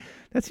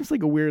That seems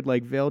like a weird,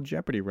 like, Veiled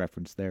Jeopardy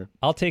reference there.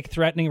 I'll take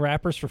threatening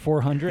rappers for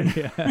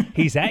 $400.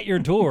 He's at your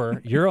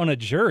door. You're on a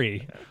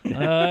jury.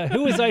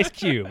 Who is Ice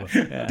Cube?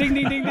 Yeah. Ding,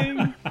 ding, ding,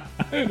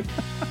 ding.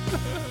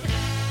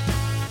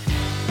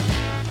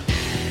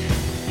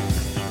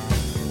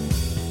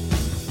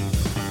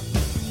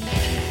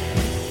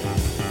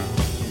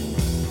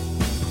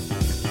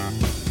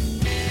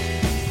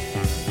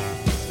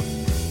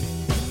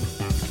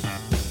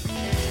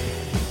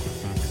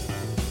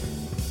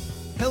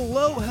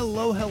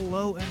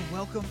 Hello, and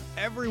welcome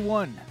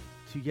everyone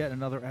to yet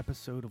another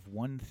episode of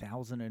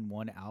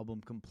 1001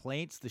 Album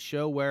Complaints, the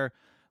show where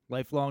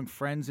lifelong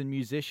friends and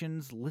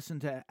musicians listen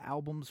to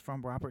albums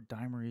from Robert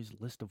Dimery's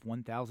list of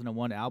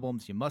 1001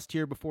 albums you must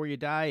hear before you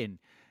die and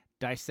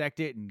dissect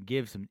it and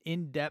give some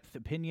in-depth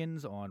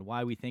opinions on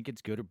why we think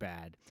it's good or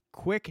bad.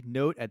 Quick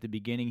note at the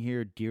beginning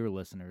here, dear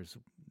listeners,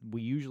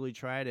 we usually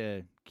try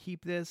to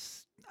keep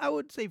this, I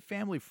would say,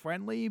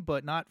 family-friendly,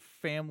 but not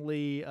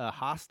family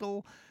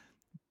hostile.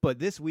 But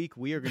this week,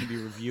 we are going to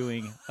be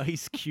reviewing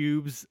Ice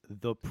Cube's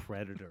The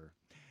Predator.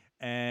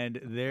 And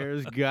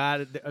there's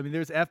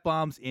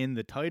F-bombs in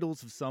the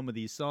titles of some of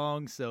these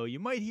songs, so you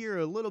might hear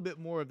a little bit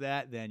more of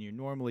that than you're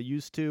normally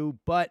used to,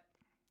 but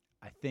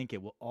I think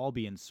it will all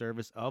be in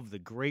service of the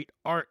great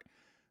art.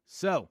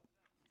 So,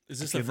 is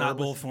this a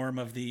verbal form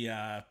of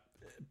the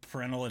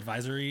parental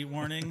advisory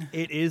warning?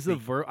 It is a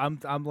verb.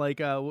 I'm like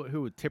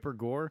Tipper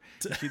Gore?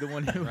 Is she the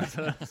one who was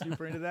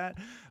super into that?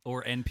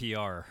 Or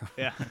NPR.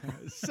 Yeah.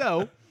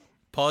 So,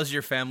 pause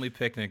your family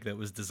picnic that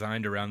was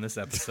designed around this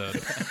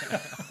episode.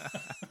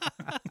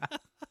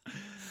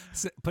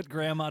 Put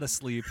grandma to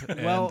sleep.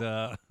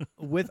 Well,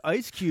 with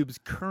Ice Cube's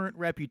current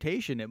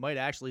reputation, it might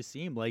actually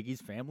seem like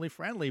he's family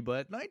friendly,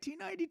 but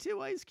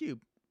 1992 Ice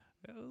Cube,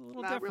 a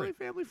little not different. really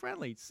family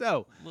friendly.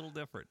 So, a little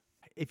different.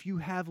 If you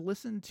have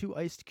listened to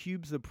Ice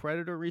Cube's The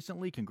Predator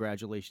recently,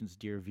 congratulations,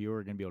 dear viewer.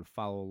 You're going to be able to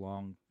follow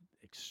along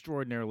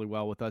extraordinarily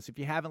well with us. If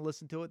you haven't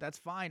listened to it, that's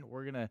fine.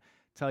 We're going to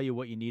tell you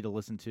what you need to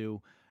listen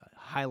to,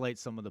 highlight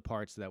some of the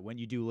parts so that when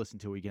you do listen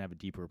to it, you can have a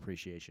deeper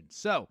appreciation.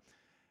 So,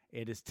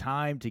 it is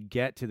time to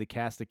get to the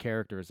cast of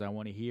characters. I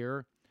want to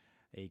hear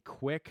a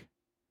quick,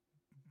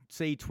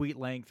 say,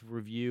 tweet-length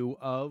review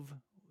of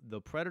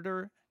The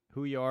Predator,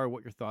 who you are,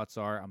 what your thoughts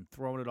are. I'm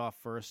throwing it off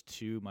first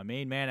to my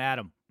main man,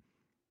 Adam.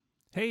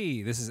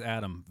 Hey, this is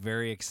Adam.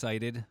 Very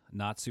excited.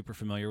 Not super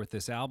familiar with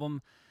this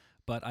album,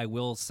 but I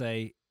will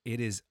say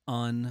it is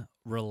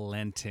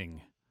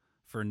unrelenting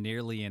for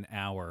nearly an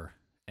hour.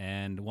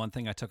 And one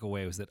thing I took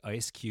away was that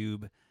Ice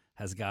Cube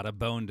has got a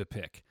bone to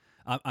pick.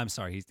 I'm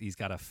sorry, he's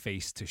got a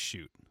face to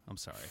shoot. I'm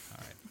sorry. All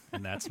right,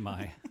 and that's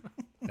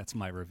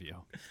my review.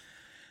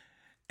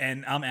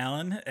 And I'm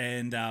Alan,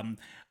 and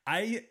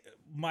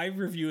my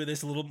review of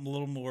this a little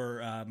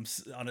more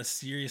on a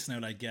serious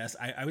note, I guess.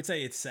 I would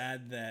say it's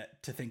sad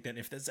to think that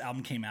if this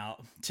album came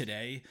out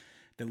today,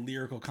 the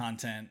lyrical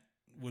content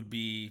would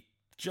be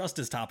just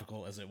as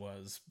topical as it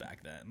was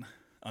back then,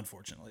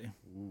 unfortunately.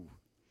 Ooh.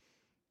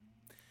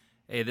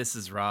 Hey, this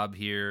is Rob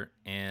here,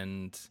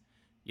 and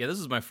yeah, this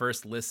was my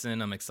first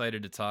listen. I'm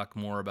excited to talk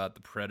more about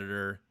The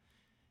Predator.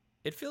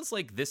 It feels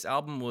like this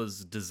album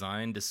was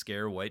designed to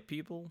scare white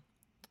people,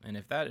 and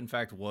if that in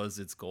fact was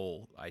its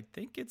goal, I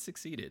think it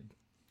succeeded.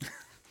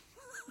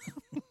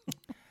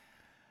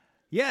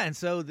 Yeah, and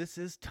so this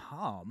is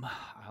Tom.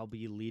 I'll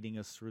be leading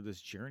us through this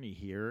journey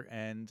here,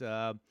 and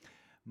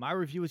my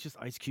review is just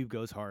Ice Cube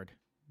goes hard.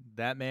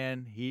 That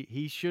man,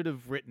 he should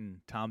have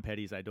written Tom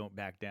Petty's I Won't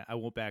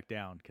Back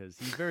Down, because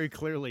he very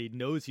clearly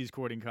knows he's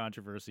courting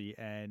controversy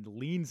and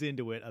leans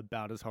into it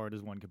about as hard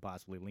as one could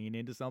possibly lean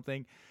into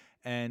something,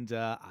 and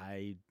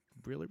I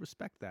really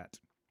respect that.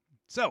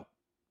 So,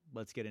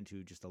 let's get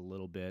into just a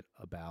little bit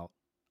about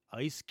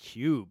Ice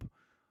Cube,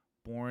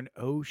 born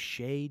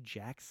O'Shea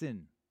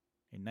Jackson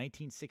in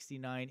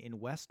 1969 in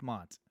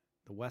Westmont,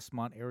 the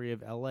Westmont area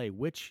of LA,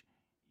 which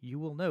you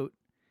will note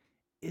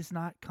is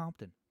not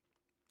Compton.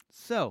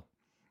 So,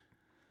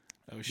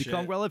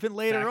 become relevant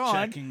later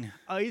on.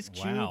 Ice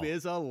Cube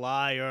is a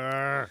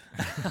liar.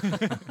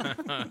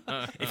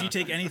 If you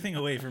take anything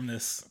away from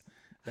this,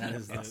 that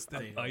is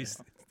the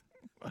Ice.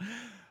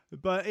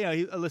 But yeah,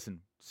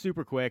 listen,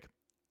 super quick.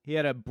 He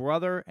had a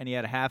brother and he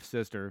had a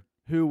half-sister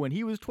who, when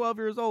he was 12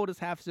 years old, his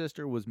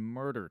half-sister was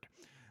murdered.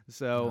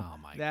 So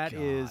that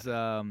is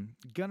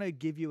going to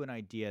give you an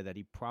idea that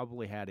he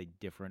probably had a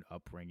different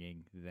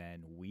upbringing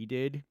than we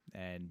did,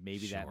 and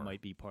maybe that might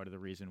be part of the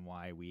reason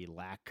why we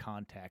lack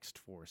context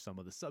for some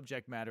of the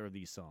subject matter of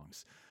these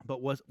songs.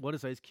 But what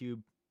is Ice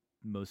Cube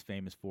most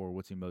famous for?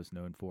 What's he most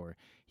known for?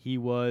 He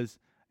was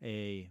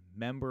a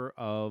member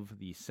of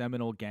the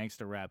seminal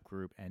gangster rap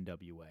group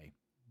NWA.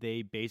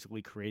 They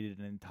basically created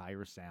an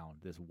entire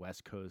sound, this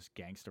West Coast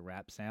gangster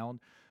rap sound.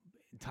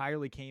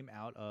 Entirely came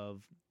out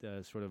of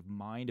the sort of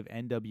mind of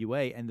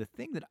NWA. And the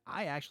thing that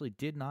I actually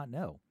did not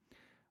know,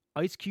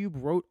 Ice Cube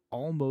wrote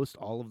almost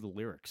all of the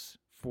lyrics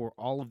for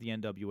all of the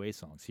NWA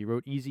songs. He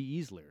wrote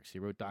Eazy-E's lyrics. He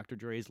wrote Dr.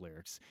 Dre's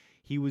lyrics.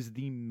 He was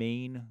the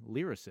main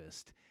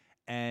lyricist.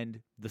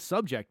 And the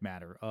subject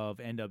matter of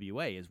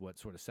NWA is what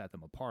sort of set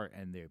them apart,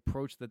 and the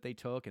approach that they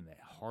took and the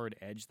hard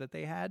edge that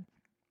they had.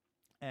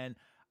 And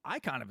I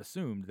kind of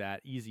assumed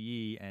that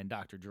Eazy-E and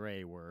Dr.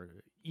 Dre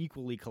were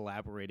equally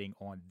collaborating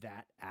on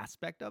that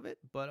aspect of it,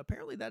 but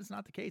apparently that is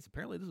not the case.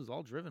 Apparently this was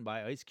all driven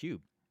by Ice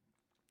Cube.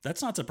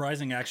 That's not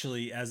surprising,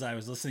 actually, as I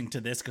was listening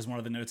to this, because one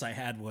of the notes I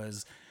had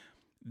was,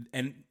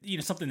 and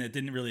something that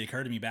didn't really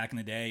occur to me back in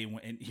the day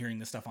when hearing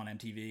this stuff on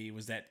MTV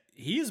was that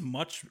he is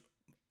much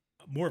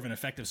more of an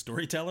effective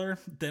storyteller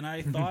than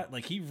I thought.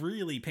 Like, he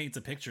really paints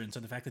a picture, and so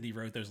the fact that he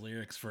wrote those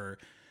lyrics for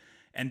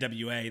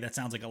NWA, that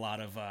sounds like a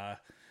lot of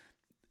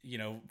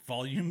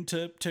volume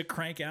to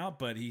crank out,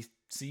 but he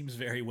seems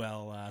very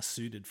well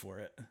suited for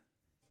it.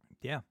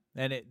 Yeah.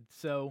 And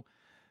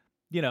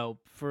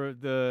for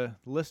the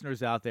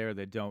listeners out there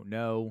that don't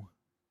know,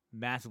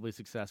 massively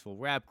successful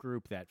rap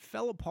group that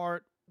fell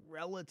apart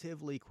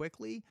relatively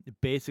quickly,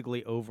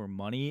 basically over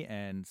money.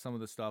 And some of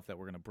the stuff that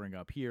we're going to bring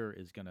up here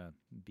is going to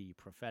be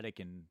prophetic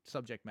in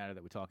subject matter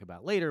that we talk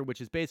about later,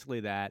 which is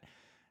basically that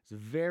it's a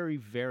very,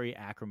 very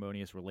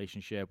acrimonious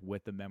relationship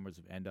with the members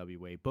of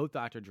NWA. Both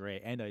Dr. Dre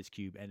and Ice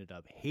Cube ended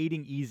up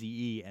hating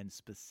Eazy-E, and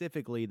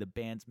specifically the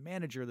band's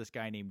manager, this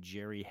guy named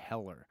Jerry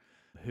Heller,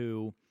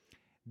 who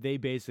they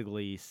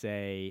basically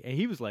say, and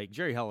he was like,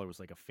 Jerry Heller was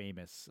like a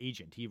famous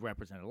agent. He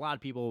represented a lot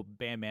of people,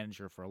 band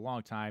manager for a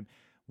long time,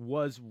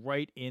 was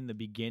right in the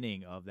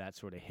beginning of that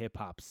sort of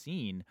hip-hop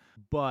scene,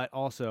 but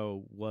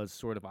also was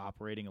sort of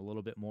operating a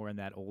little bit more in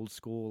that old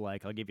school,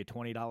 like, I'll give you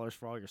 $20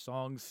 for all your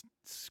songs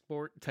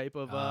sport type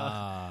of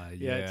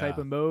type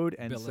of mode.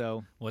 And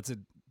so what's it,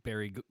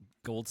 Barry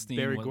Goldstein?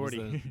 Barry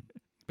Gordy.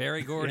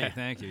 Barry Gordy,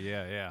 thank you.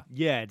 Yeah.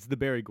 Yeah, it's the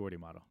Barry Gordy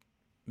model.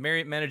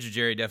 Manager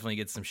Jerry definitely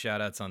gets some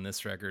shout-outs on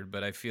this record,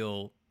 but I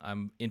feel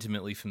I'm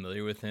intimately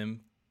familiar with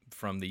him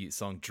from the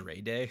song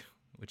Dre Day,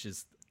 which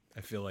is,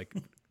 I feel like,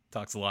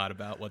 talks a lot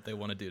about what they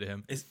want to do to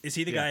him. Is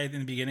he the guy in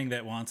the beginning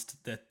that wants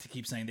to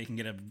keep saying they can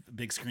get a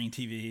big screen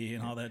TV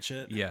and all that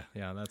shit? Yeah,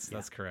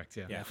 that's correct.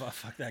 Yeah,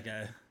 fuck that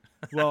guy.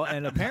 Well,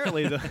 and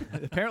apparently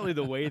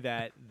the way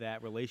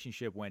that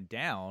relationship went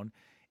down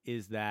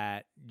is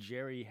that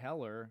Jerry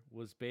Heller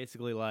was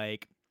basically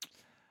like,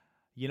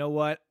 you know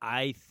what?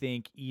 I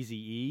think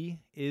Eazy-E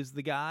is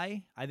the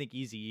guy. I think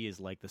Eazy-E is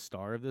like the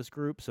star of this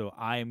group. So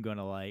I'm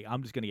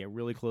just gonna get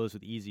really close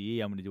with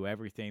Eazy-E. I'm gonna do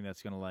everything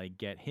that's gonna like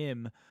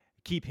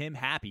keep him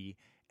happy,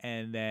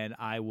 and then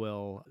I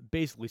will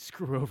basically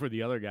screw over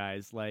the other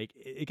guys. Like,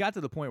 it got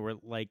to the point where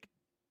like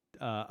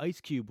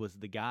Ice Cube was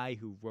the guy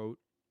who wrote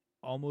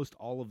almost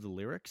all of the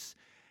lyrics,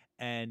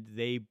 and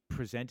they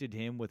presented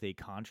him with a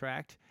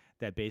contract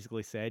that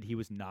basically said he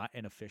was not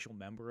an official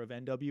member of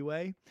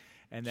NWA,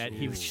 and that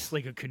he was just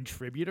like a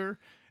contributor.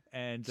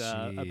 And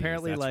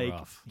apparently, like,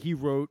 rough. He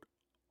wrote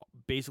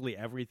basically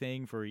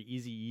everything for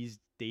Eazy-E's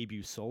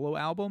debut solo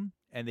album,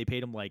 and they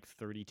paid him like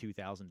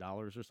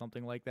 $32,000 or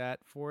something like that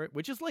for it,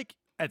 which is like,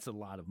 that's a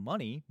lot of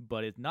money,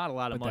 but it's not a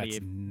lot of money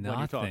when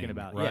you're talking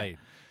about right. Yeah,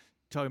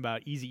 talking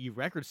about Eazy-E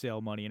record sale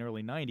money in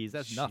early 90s.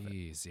 That's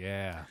nothing.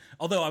 Yeah.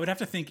 Although I would have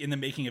to think in the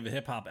making of a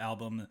hip hop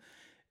album,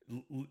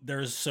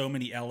 there's so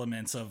many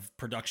elements of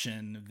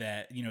production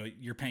that,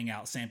 you're paying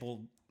out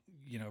sample,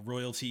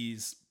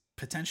 royalties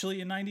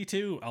potentially in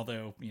 92,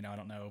 although, I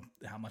don't know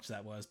how much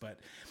that was, but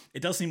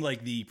it does seem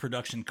like the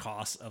production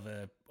costs of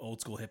a old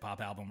school hip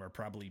hop album are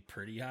probably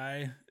pretty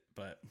high,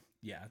 but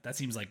yeah, that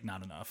seems like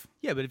not enough.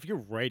 Yeah, but if you're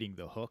writing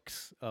the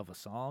hooks of a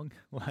song,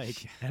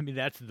 like, I mean,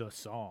 that's the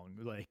song,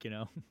 like,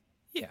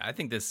 Yeah, I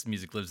think this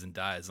music lives and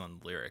dies on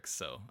lyrics,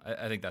 so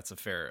I think that's a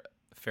fair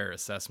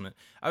assessment.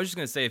 I was just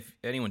going to say, if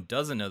anyone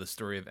doesn't know the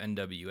story of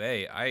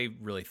NWA, I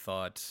really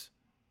thought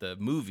the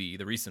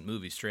recent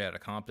movie, Straight Outta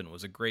Compton,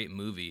 was a great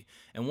movie.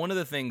 And one of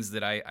the things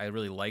that I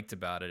really liked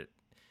about it,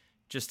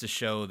 just to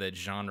show that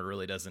genre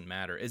really doesn't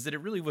matter, is that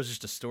it really was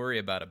just a story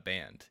about a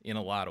band in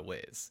a lot of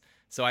ways.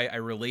 So I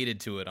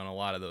related to it on a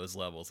lot of those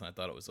levels, and I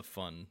thought it was a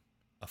fun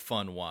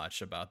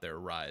watch about their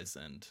rise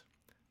and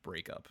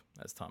breakup,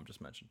 as Tom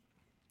just mentioned.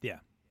 Yeah.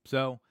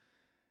 So,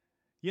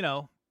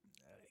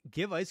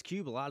 give Ice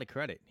Cube a lot of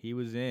credit. He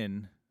was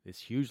in this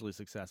hugely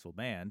successful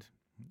band,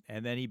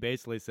 and then he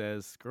basically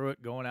says, screw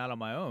it, going out on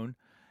my own.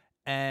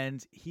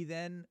 And he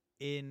then,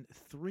 in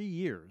 3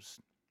 years,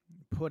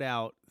 put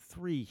out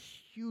 3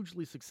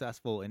 hugely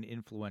successful and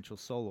influential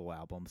solo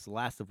albums, the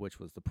last of which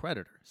was The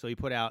Predator. So he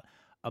put out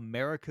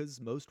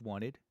America's Most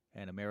Wanted,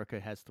 and America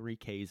has 3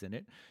 Ks in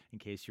it, in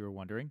case you were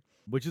wondering,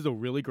 which is a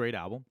really great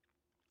album.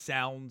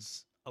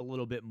 Sounds a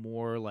little bit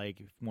more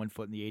like one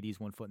foot in the 80s,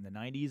 one foot in the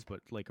 90s,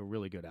 but like a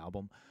really good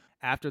album.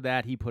 After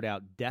that, he put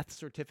out Death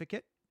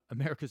Certificate.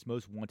 America's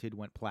Most Wanted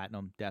went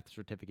platinum. Death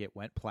Certificate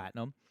went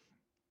platinum.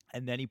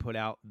 And then he put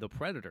out The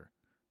Predator,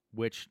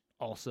 which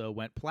also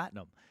went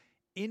platinum.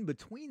 In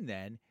between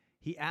then,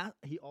 he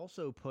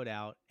also put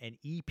out an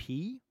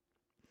EP,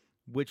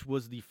 which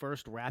was the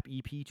first rap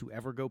EP to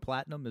ever go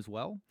platinum as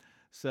well.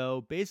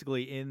 So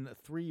basically, in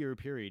a 3-year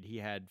period, he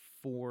had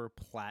 4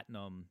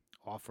 platinum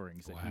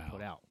offerings that he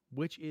put out,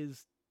 which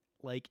is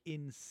like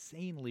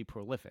insanely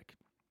prolific.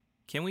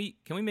 Can we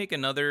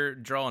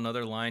draw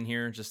another line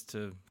here just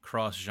to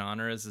cross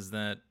genres? Is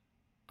that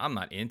I'm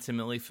not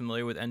intimately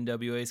familiar with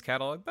NWA's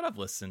catalog, but I've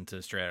listened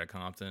to Straight Outta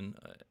Compton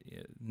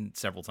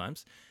several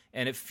times,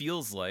 and it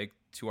feels like,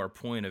 to our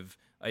point of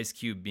Ice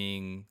Cube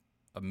being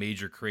a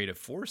major creative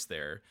force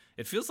there,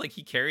 it feels like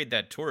he carried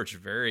that torch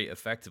very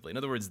effectively. In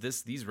other words,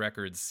 these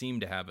records seem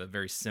to have a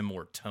very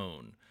similar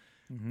tone,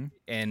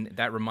 and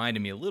that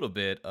reminded me a little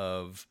bit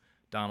of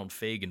Donald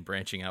Fagen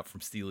branching out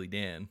from Steely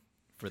Dan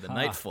for the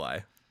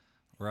Nightfly.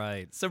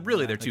 Right. So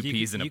really, they're two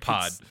peas in a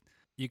pod.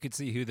 You could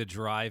see who the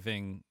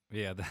driving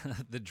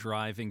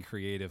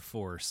creative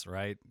force,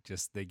 right?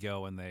 Just they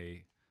go and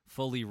they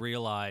fully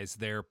realize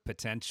their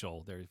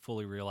potential. They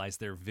fully realize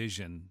their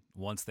vision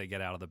once they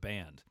get out of the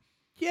band.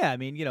 Yeah, I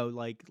mean,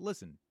 like,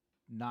 listen,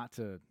 not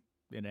to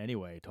in any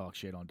way talk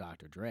shit on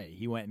Dr. Dre.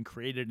 He went and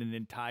created an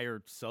entire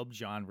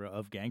subgenre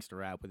of gangster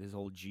rap with his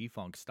whole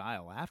G-Funk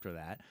style after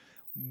that.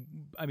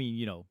 I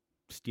mean,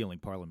 stealing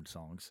Parliament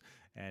songs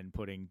and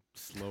putting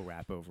slow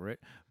rap over it.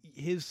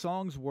 His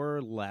songs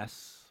were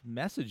less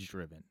message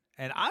driven,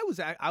 and I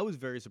was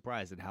very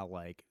surprised at how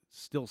like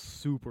still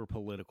super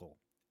political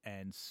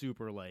and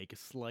super like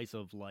slice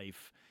of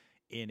life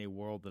in a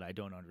world that I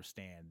don't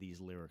understand these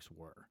lyrics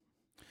were.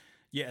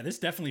 Yeah, this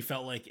definitely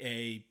felt like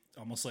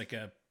almost like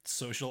a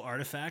social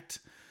artifact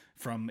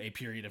from a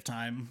period of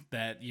time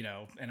that,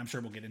 and I'm sure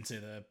we'll get into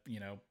the,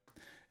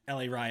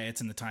 LA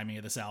riots and the timing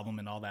of this album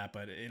and all that,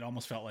 but it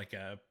almost felt like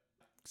a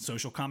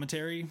social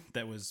commentary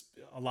that was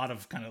a lot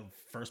of kind of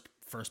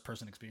first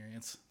person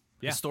experience.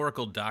 Yeah.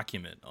 Historical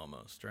document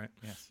almost, right?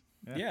 Yes.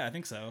 Yeah, I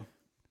think so.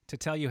 To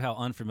tell you how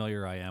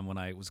unfamiliar I am, when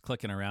I was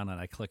clicking around and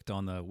I clicked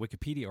on the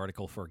Wikipedia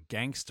article for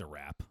gangsta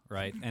rap,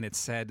 right? And it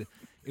said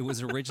it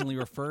was originally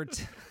referred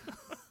to...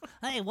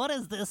 Hey, what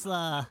is this,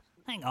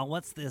 hang on,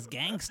 what's this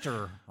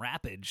gangster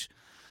rappage?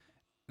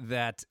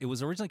 That it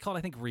was originally called,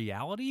 I think,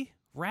 reality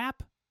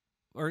rap?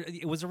 Or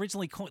it was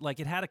originally, like,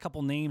 it had a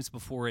couple names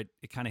before it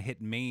kind of hit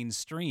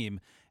mainstream,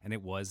 and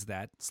it was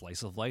that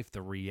slice of life,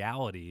 the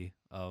reality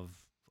of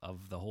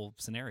the whole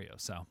scenario,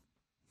 so...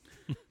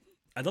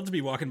 I'd love to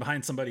be walking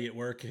behind somebody at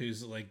work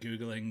who's like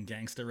Googling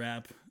gangsta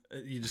rap.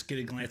 You just get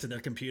a glance at their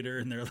computer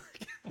and they're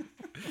like...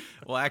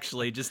 Well,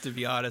 actually, just to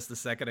be honest, a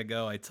second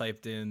ago, I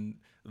typed in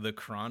The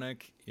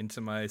Chronic into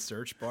my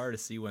search bar to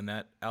see when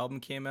that album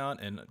came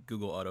out, and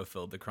Google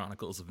autofilled The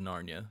Chronicles of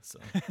Narnia. So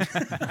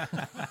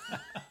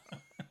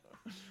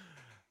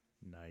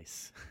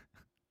Nice.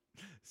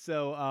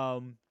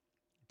 So,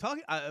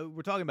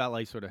 we're talking about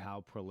like sort of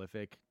how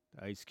prolific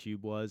Ice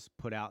Cube was,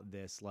 put out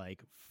this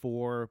like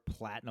 4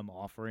 platinum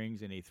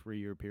offerings in a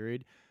 3-year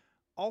period.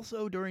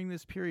 Also during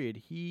this period,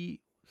 he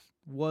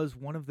was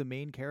one of the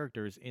main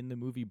characters in the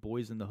movie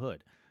Boys in the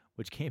Hood,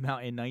 which came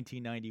out in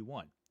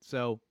 1991.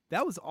 So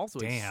that was also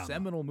a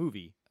seminal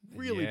movie,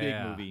 really big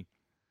movie.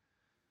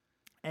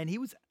 And he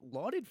was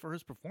lauded for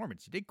his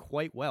performance. He did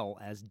quite well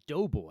as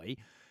Doughboy,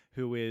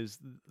 who is,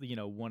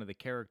 one of the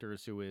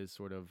characters who is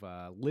sort of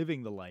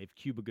living the life.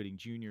 Cuba Gooding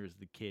Jr. is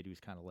the kid who's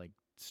kind of like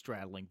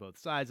straddling both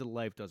sides of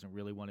life, doesn't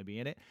really want to be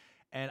in it.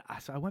 And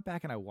so I went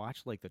back and I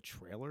watched like the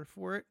trailer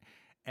for it,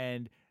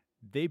 and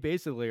they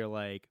basically are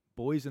like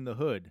Boys in the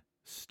Hood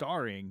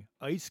starring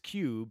Ice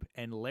Cube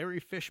and Larry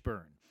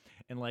Fishburne.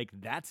 And like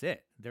that's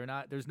it.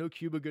 There's no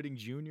Cuba Gooding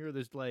Jr.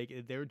 There's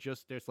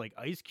like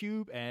Ice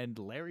Cube and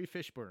Larry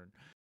Fishburne.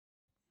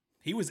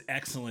 He was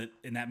excellent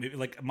in that movie.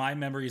 Like my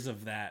memories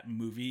of that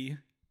movie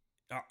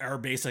are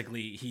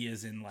basically he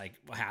is in like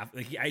half.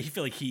 Like I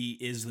feel like he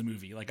is the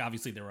movie. Like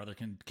obviously there were other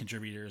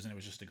contributors and it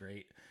was just a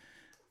great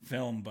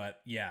film.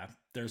 But yeah,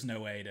 there's no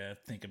way to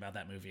think about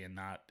that movie and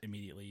not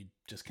immediately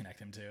just connect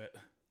him to it.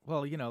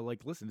 Well,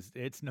 like, listen,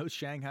 it's no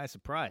Shanghai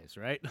Surprise,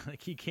 right?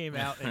 Like, he came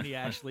out and he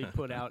actually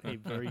put out a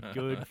very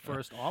good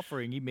first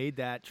offering. He made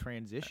that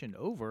transition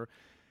over.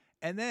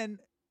 And then,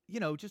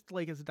 just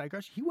like as a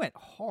digression, he went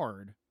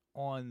hard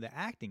on the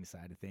acting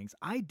side of things.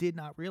 I did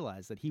not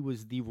realize that he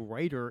was the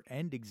writer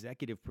and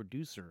executive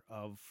producer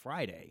of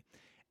Friday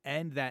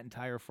and that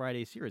entire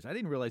Friday series. I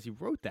didn't realize he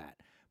wrote that.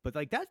 But,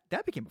 like,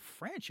 that became a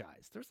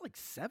franchise. There's, like,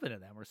 7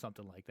 of them or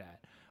something like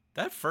that.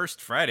 that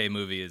first Friday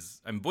movie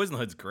Boys in the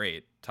Hood's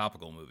great,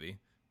 topical movie.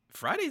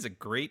 Friday's a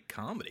great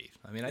comedy.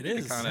 I mean, I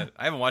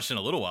haven't watched it in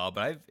a little while,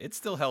 but it's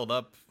still held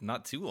up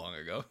not too long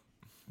ago.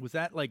 Was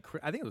that like,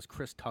 I think it was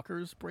Chris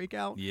Tucker's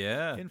breakout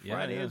in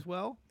Friday as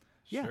well?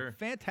 Yeah, sure.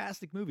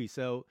 Fantastic movie.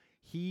 So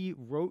he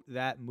wrote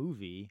that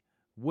movie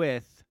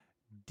with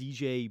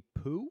DJ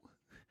Pooh,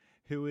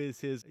 who is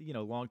his,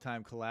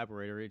 longtime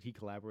collaborator. He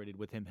collaborated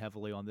with him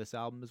heavily on this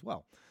album as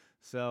well.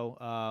 So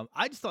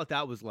I just thought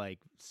that was like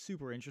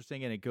super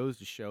interesting, and it goes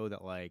to show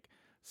that like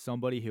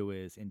somebody who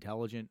is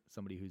intelligent,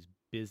 somebody who's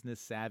business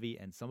savvy,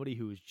 and somebody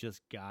who has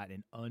just got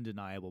an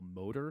undeniable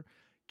motor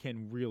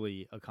can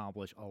really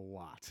accomplish a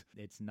lot.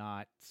 It's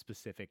not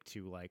specific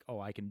to like, oh,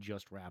 I can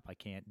just rap, I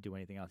can't do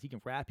anything else. He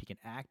can rap, he can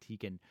act, he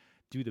can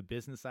do the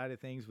business side of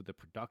things with the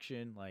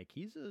production. Like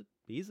he's a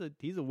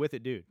with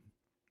it dude.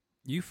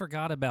 You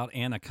forgot about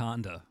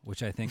Anaconda,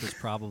 which I think is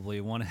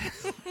probably one of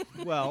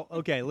Well,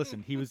 okay,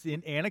 listen. He was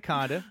in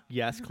Anaconda.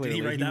 Yes,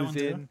 clearly. write that was one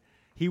too? in.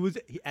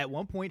 At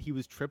one point he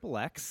was Triple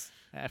X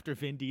after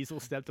Vin Diesel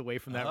stepped away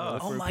from that role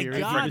Oh for a my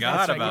period. God, He was forgot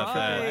the second about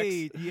that. Triple X.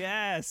 Right.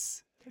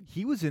 Yes.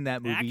 He was in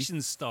that movie,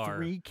 Action star.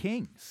 Three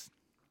Kings,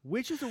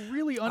 which is a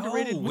really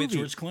underrated movie. with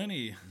George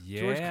Clooney.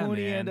 Yeah, George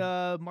Clooney man.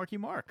 and Marky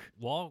Mark.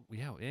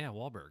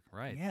 Wahlberg.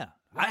 Right. Yeah,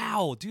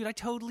 Wow, dude, I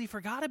totally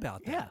forgot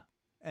about that. yeah.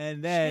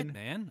 And then Shit,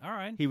 man. All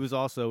right. he was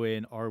also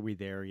in Are We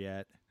There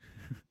Yet?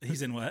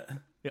 He's in what?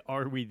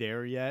 Are We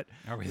There Yet?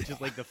 Are We Which There?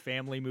 is like the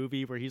family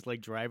movie where he's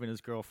like driving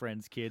his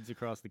girlfriend's kids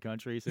across the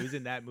country. So he's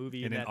in that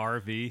movie. In and an that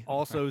RV.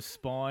 also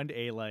spawned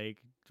a like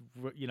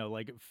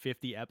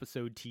 50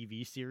 episode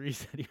TV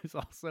series that he was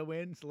also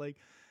in. So like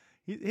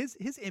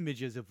his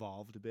image has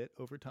evolved a bit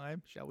over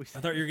time, shall we say?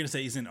 I thought you were gonna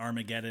say he's in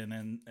Armageddon,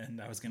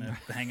 and I was gonna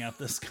hang up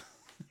this.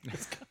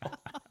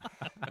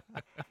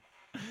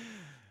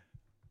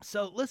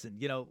 So listen,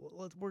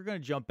 we're gonna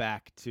jump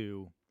back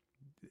to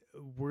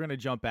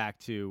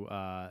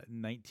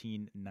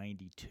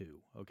 1992.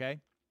 Okay,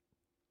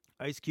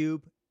 Ice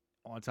Cube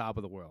on top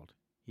of the world.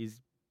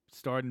 He's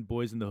starred in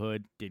Boys in the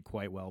Hood, did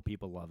quite well.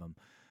 People love him.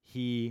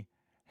 He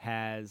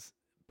has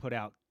put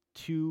out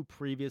 2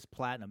 previous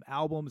platinum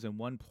albums and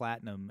 1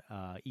 platinum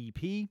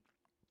EP.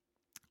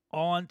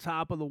 On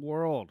top of the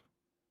world.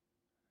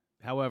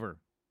 However,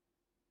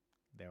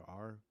 there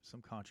are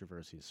some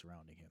controversies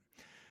surrounding him.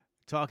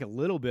 Talk a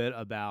little bit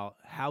about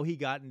how he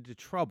got into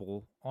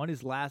trouble on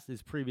his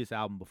previous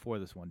album before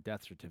this one,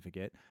 Death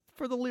Certificate,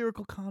 for the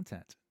lyrical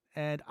content.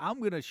 And I'm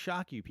going to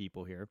shock you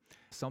people here.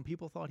 Some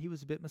people thought he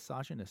was a bit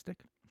misogynistic.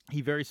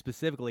 He very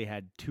specifically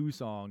had 2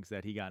 songs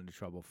that he got into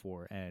trouble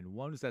for. And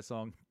one was that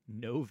song,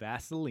 No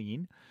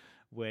Vaseline,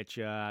 which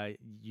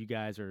you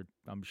guys are,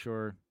 I'm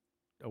sure,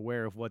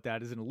 aware of what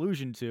that is an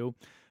allusion to.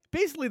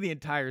 Basically, the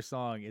entire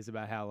song is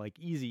about how like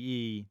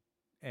Eazy-E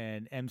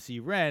and MC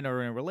Ren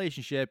are in a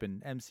relationship,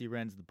 and MC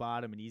Ren's the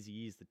bottom and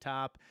Eazy-E's the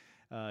top.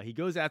 He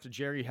goes after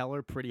Jerry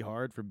Heller pretty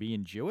hard for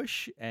being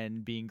Jewish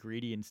and being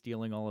greedy and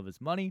stealing all of his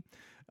money.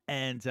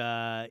 And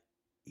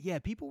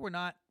people were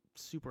not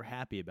super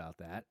happy about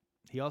that.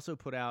 He also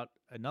put out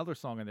another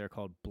song in there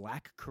called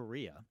Black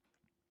Korea.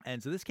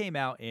 And so this came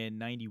out in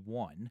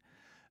 91.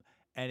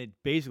 And it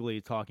basically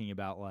is talking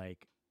about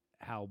like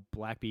how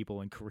black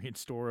people and Korean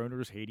store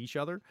owners hate each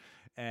other.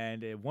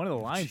 And one of the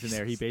lines in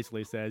there, he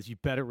basically says, "You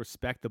better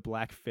respect the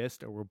black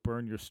fist or we'll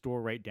burn your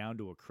store right down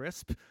to a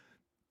crisp."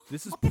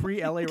 This is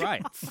pre-LA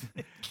riots.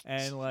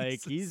 And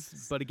like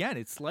but again,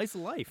 it's slice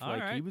of life. All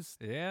like right. he was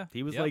Yeah.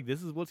 like,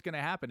 this is what's going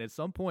to happen. At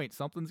some point,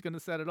 something's going to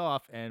set it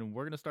off and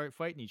we're going to start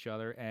fighting each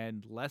other.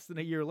 And less than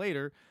a year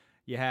later,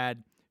 you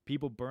had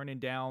people burning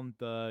down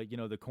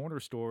the corner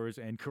stores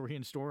and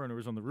Korean store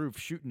owners on the roof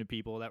shooting at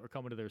people that were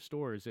coming to their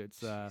stores.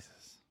 It's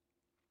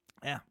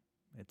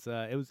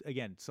it was,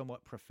 again,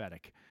 somewhat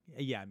prophetic.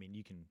 Yeah, I mean,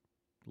 you can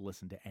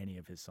listen to any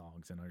of his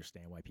songs and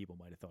understand why people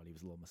might have thought he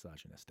was a little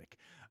misogynistic.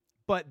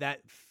 But that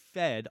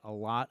fed a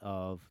lot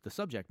of the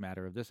subject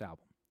matter of this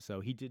album. So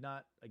he did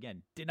not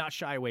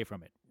shy away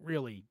from it.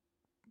 Really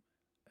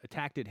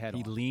attacked it head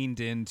on. He leaned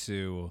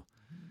into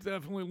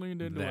Definitely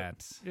leaned into that.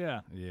 it.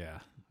 Yeah. Yeah.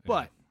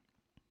 But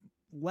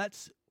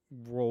let's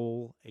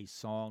roll a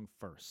song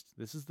first.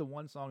 This is the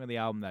one song on the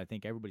album that I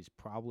think everybody's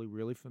probably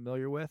really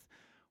familiar with.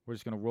 We're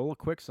just going to roll a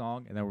quick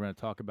song, and then we're going to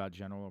talk about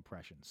general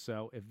impressions.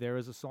 So if there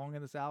is a song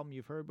in this album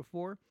you've heard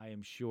before, I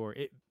am sure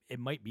it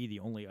might be the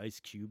only Ice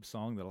Cube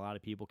song that a lot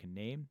of people can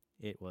name.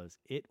 It was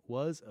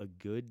a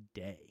Good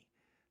Day.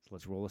 So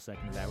let's roll a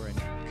second of that right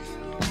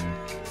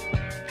now.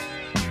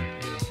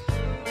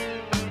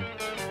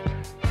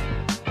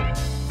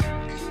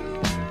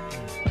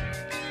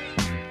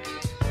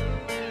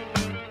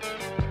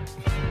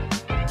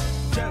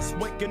 Just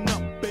waking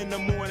up in the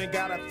morning,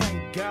 gotta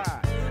thank God.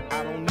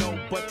 I don't know,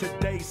 but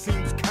today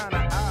seems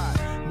kinda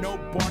odd. No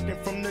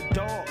barking from the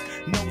dog,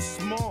 no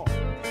small.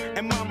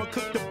 And mama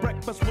cooked the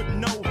breakfast with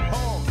no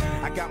hog.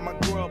 I got my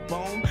grub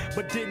on,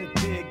 but didn't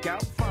dig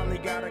out. Finally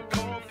got a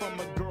call from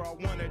a girl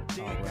I wanna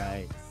dig All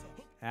right.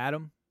 out.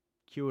 Adam,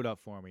 cue it up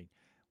for me.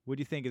 What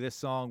do you think of this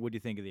song? What do you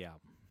think of the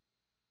album?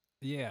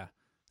 Yeah.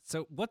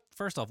 So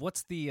first off,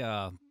 what's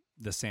the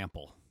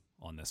sample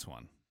on this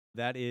one?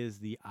 That is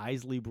the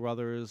Isley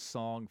Brothers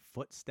song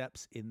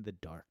Footsteps in the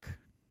Dark.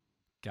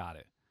 Got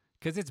it.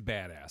 Because it's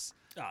badass.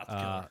 Oh, it's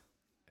killer.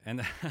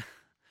 And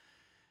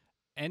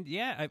and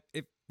yeah,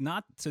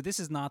 so this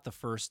is not the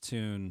first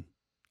tune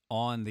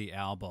on the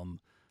album,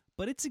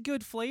 but it's a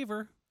good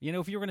flavor. You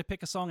know, if you were going to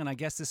pick a song, and I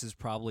guess this is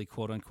probably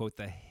quote unquote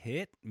the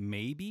hit,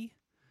 maybe.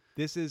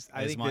 This is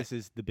this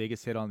is the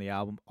biggest hit on the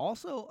album.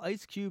 Also,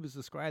 Ice Cube has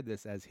described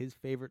this as his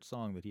favorite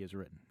song that he has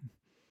written.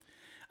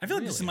 I feel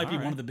like this Really? might be All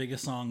one right. of the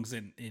biggest songs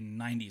in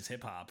 90s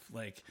hip hop.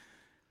 Like,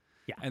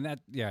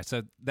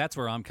 So that's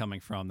where I'm coming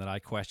from, that I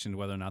questioned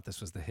whether or not this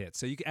was the hit.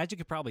 So as you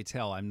could probably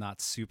tell, I'm not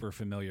super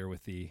familiar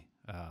with the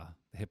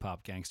hip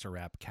hop gangster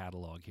rap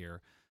catalog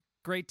here.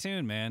 Great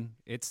tune, man.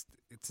 It's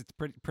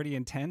pretty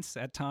intense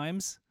at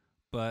times,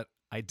 but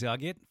I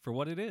dug it for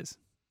what it is.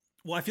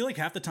 well, I feel like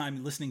half the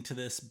time listening to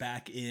this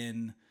back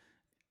in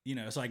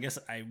So I guess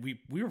we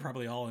were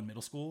probably all in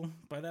middle school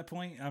by that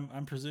point.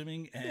 I'm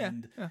presuming,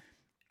 and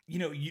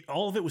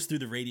all of it was through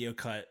the radio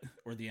cut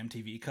or the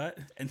MTV cut,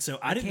 and so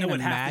I didn't know what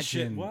half the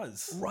shit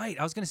was. Right,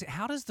 I was going to say,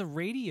 how does the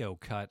radio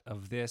cut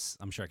of this?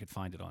 I'm sure I could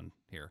find it on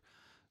here.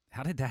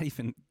 How did that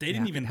even? They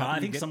didn't even. I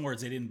think some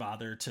words they didn't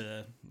bother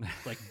to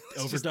like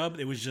overdub.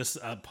 It was just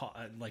a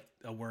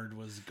word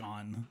was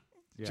gone.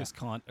 Yeah. Just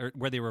or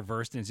where they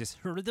reversed and it's just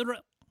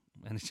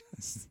and it's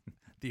just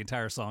the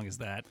entire song is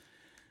that.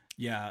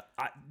 Yeah,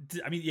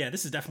 I mean, yeah,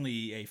 this is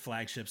definitely a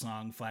flagship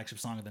song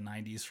of the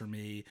 90s for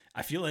me.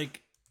 I feel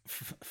like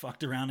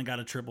fucked around and got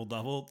a triple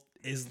double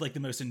is like the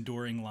most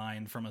enduring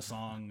line from a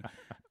song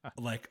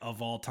like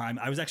of all time.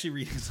 I was actually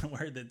reading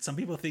somewhere that some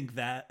people think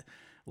that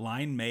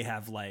line may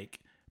have like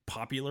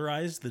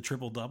popularized the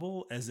triple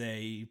double as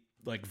a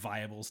like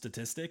viable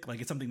statistic. Like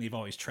it's something they've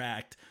always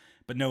tracked,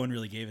 but no one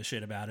really gave a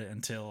shit about it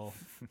until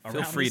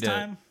around this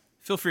time.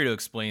 Feel free to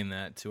explain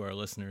that to our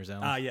listeners,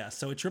 Alan. Yeah,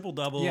 so a triple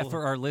double. Yeah,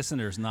 for our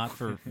listeners, not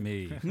for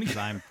me, because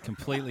I'm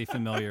completely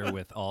familiar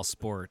with all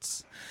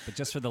sports. But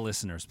just for the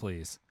listeners,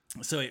 please.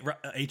 So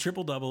a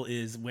triple double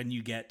is when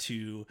you get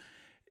to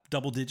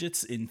double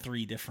digits in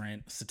 3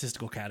 different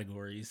statistical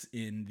categories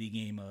in the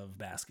game of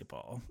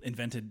basketball,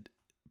 invented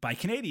by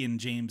Canadian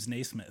James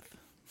Naismith.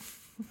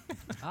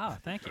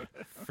 Thank you.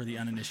 For the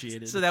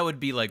uninitiated. So that would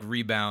be like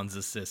rebounds,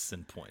 assists,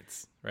 and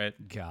points, right?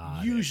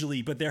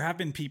 Usually, but there have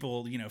been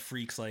people,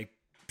 freaks like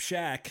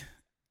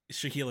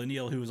Shaquille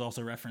O'Neal, who was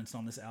also referenced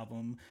on this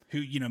album,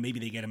 who, maybe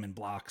they get him in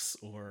blocks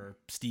or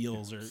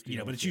steals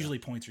but it's usually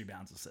points,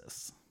 rebounds,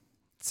 assists.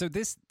 So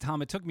this,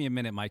 Tom, it took me a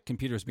minute. My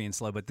computer's being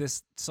slow, but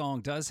this song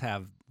does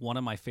have one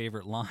of my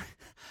favorite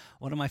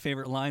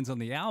lines on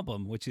the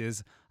album, which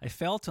is, "I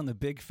felt on the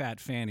big fat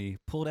fanny,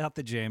 pulled out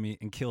the jammy,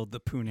 and killed the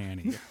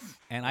punani."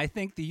 And I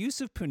think the use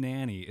of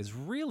punani is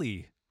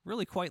really,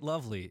 really quite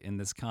lovely in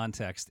this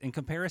context. In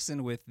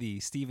comparison with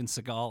the Steven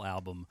Seagal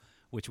album,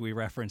 which we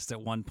referenced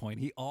at one point,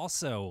 he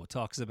also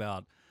talks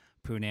about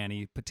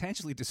punani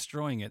potentially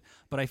destroying it.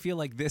 But I feel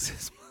like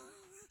this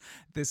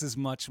is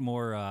much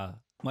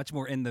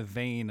more in the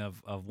vein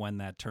of when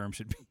that term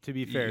should be. To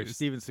be fair, used.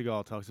 Steven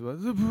Seagal talks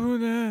about the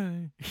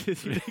punani.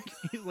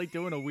 He's like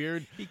doing a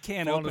weird, he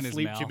can't open his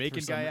mouth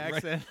Jamaican guy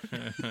accent.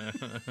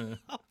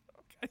 Oh,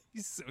 God,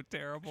 he's so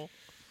terrible.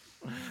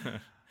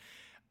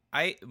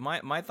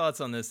 My thoughts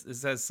on this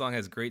song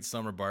has great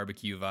summer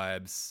barbecue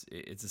vibes.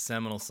 It's a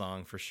seminal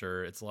song for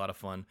sure. It's a lot of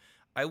fun.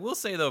 I will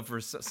say, though, for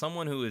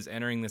someone who is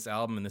entering this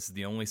album and this is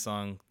the only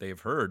song they've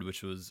heard,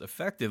 which was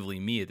effectively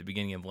me at the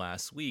beginning of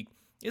last week,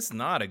 it's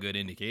not a good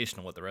indication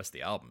of what the rest of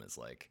the album is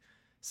like.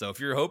 So if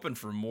you're hoping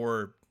for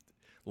more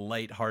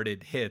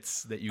lighthearted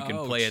hits that you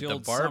can play at the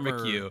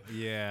barbecue,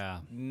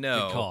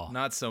 no,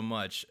 not so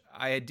much.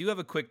 I do have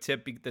a quick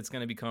tip that's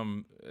going to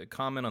become a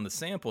comment on the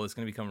sample. It's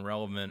going to become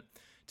relevant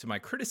to my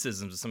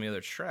criticisms of some of the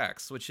other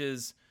tracks, which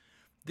is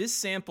this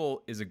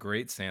sample is a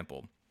great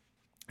sample.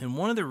 And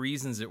one of the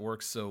reasons it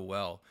works so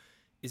well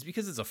is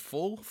because it's a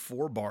full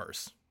 4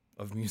 bars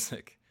of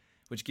music,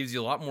 which gives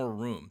you a lot more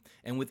room.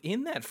 And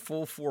within that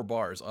full 4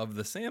 bars of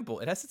the sample,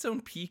 it has its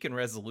own peak and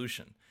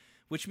resolution,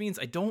 which means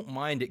I don't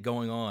mind it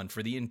going on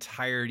for the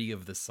entirety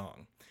of the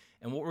song.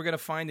 And what we're going to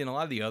find in a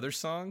lot of the other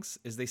songs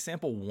is they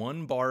sample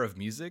 1 bar of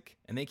music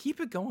and they keep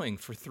it going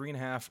for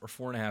 3.5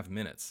 or 4.5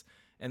 minutes.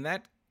 And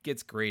that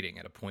gets grating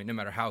at a point, no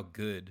matter how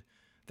good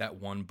that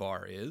 1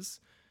 bar is.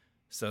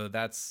 So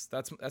that's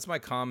my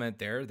comment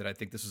there, that I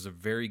think this was a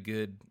very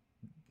good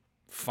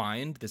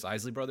find, this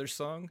Isley Brothers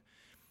song.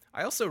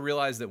 I also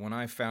realized that when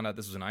I found out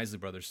this was an Isley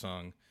Brothers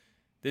song,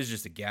 this is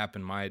just a gap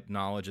in my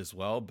knowledge as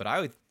well, but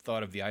I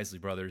thought of the Isley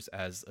Brothers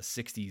as a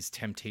 60s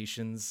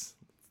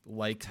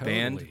Temptations-like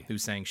band who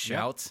sang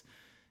Shout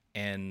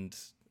and,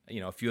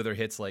 a few other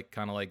hits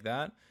kind of like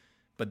that.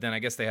 But then I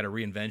guess they had a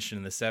reinvention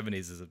in the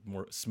 70s as a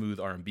more smooth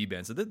R&B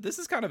band. So this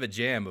is kind of a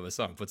jam of a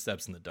song,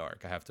 Footsteps in the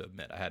Dark. I have to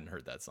admit, I hadn't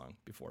heard that song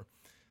before.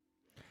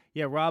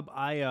 Yeah, Rob,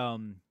 I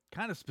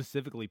kind of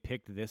specifically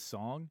picked this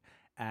song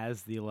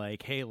as the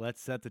hey,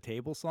 let's set the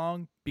table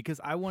song, because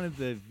I wanted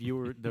the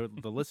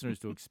listeners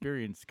to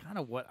experience kind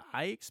of what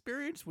I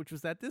experienced, which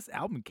was that this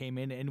album came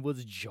in and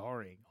was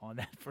jarring on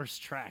that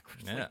first track.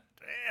 Damn,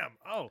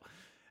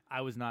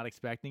 I was not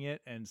expecting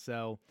it. And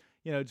so,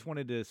 just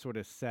wanted to sort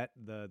of set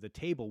the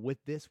table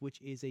with this,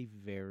 which is a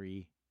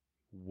very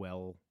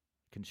well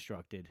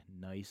constructed,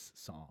 nice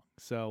song.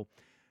 So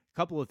a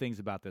couple of things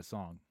about this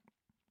song.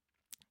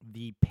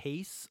 The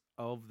pace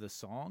of the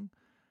song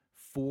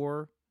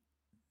for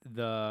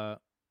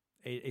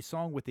a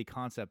song with the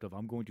concept of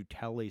I'm going to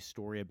tell a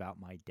story about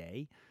my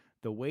day,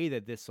 the way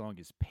that this song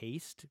is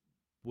paced,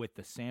 with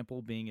the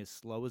sample being as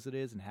slow as it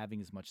is and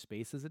having as much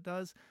space as it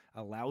does,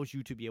 allows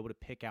you to be able to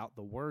pick out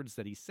the words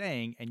that he's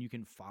saying, and you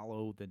can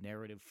follow the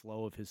narrative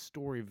flow of his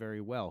story very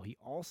well. He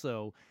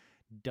also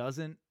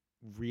doesn't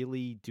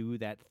really do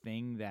that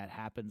thing that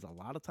happens a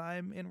lot of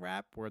time in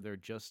rap where they're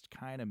just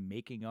kind of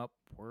making up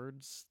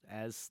words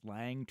as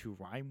slang to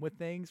rhyme with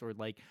things, or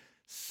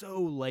so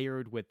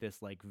layered with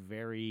this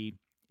very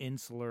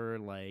insular,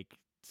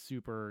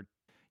 super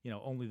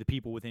only the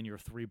people within your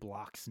 3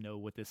 blocks know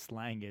what this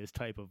slang is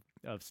type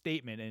of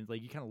statement. And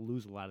like, you kind of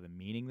lose a lot of the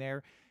meaning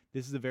there.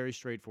 This is a very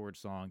straightforward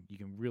song. You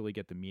can really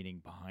get the meaning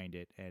behind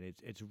it. And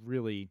it's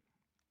really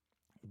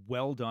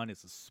well done.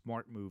 It's a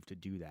smart move to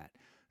do that.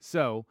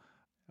 So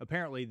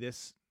apparently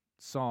this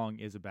song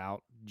is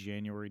about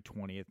January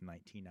 20th,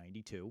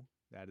 1992.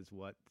 That is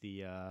what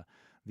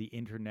the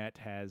internet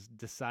has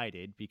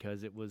decided,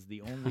 because it was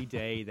the only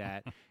day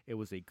that it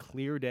was a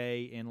clear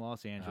day in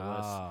Los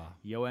Angeles.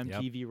 Yo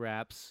MTV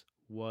Raps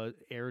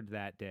aired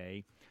that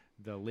day.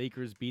 The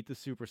Lakers beat the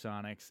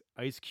Supersonics.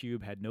 Ice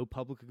Cube had no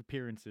public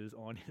appearances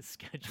on his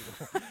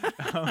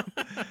schedule.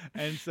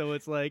 And so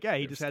it's like, yeah,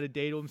 he just had a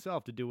day to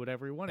himself to do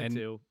whatever he wanted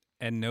to.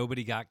 And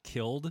nobody got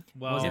killed,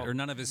 Well, was it? Or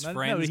none of his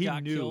friends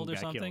got killed or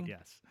something?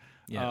 Yes.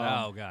 Yeah.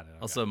 Got it. Okay.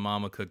 Also,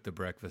 Mama cooked the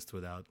breakfast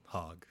without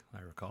hog,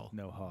 I recall.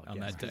 No hog. On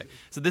yes. that day.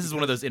 So this is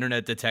one of those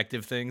internet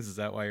detective things? Is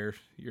that why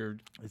you're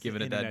It's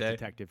giving an it that internet day?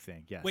 detective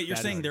thing, yes. Wait, you're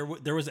That saying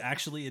is- there was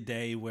actually a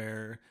day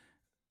where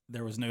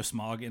there was no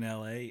smog in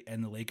LA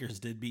and the Lakers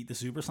did beat the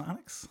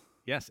Supersonics?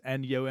 Yes,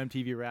 and Yo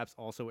MTV Raps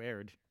also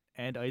aired,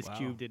 and Ice Wow.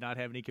 Cube did not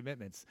have any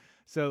commitments.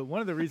 So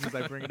one of the reasons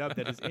I bring it up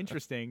that is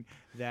interesting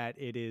that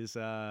it is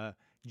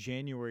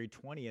January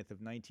 20th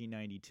of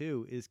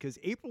 1992 is because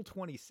April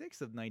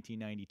 26th of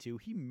 1992,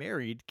 he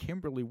married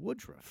Kimberly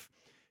Woodruff,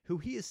 who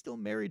he is still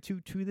married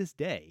to this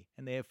day,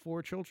 and they have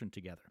 4 children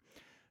together.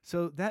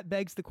 So that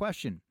begs the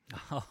question.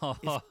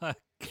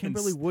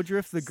 Kimberly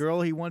Woodruff, the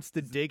girl he wants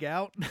to dig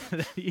out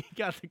that he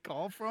got the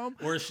call from?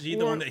 Or is she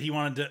the one that he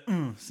wanted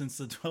to since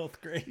the 12th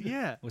grade?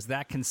 Yeah. Was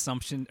that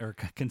conception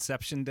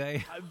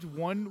day?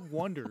 One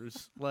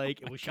wonders,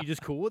 like, was she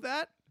just cool with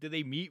that? Did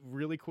they meet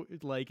really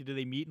quick? Like, did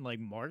they meet in like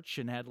March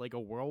and had like a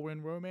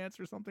whirlwind romance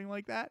or something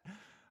like that?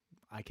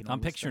 I'm I'm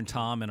picturing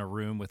Tom in a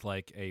room with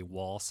like a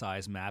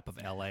wall-size map of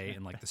LA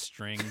and like the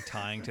string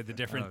tying to the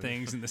different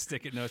things and the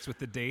stick-it notes with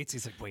the dates.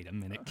 He's like, wait a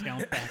minute,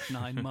 count back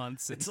 9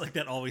 months. It's like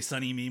that Always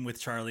Sunny meme with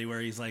Charlie where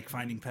he's like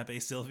finding Pepe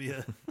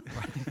Sylvia.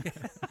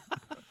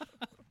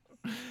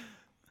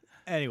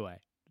 Anyway,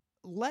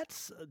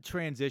 let's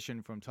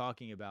transition from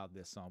talking about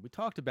this song. We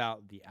talked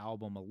about the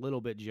album a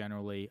little bit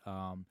generally.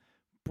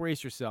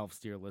 Brace yourselves,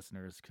 dear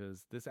listeners,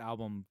 because this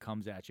album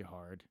comes at you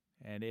hard.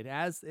 And it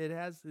has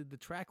the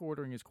track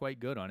ordering is quite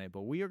good on it,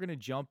 but we are going to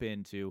jump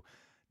into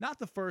not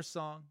the first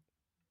song.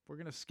 We're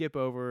going to skip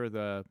over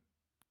the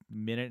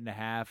minute and a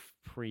half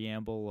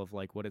preamble of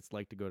like what it's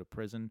like to go to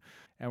prison,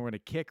 and we're going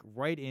to kick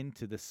right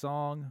into the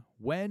song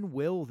When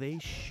Will They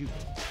Shoot?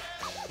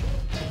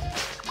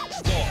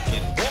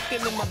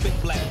 Walking in my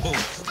big black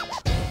boots.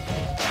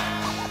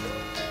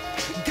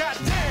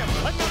 Goddamn,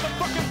 another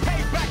fucking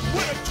payback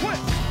with a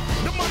twist.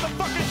 The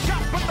motherfucking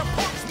shot, but the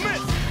punks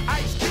miss.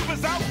 Ice Cube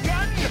is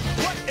outgunned.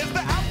 What is the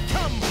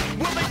outcome?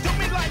 Will they do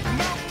me like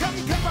Malcolm?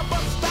 Cause I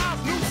bust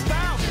styles, new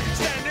styles,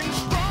 standing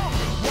strong.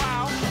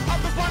 Wow,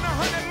 others run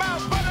 100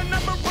 miles, but I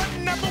never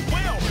run, never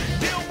will.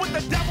 Deal with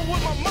the devil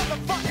with my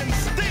motherfucking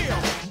steel.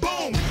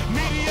 Boom,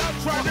 media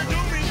tried to do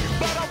me,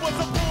 but I was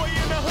a boy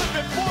in the hood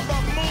before the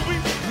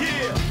movie.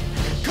 Yeah,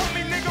 call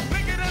me nigga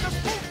bigger than a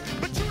spook,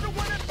 but you the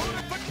one that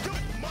voted for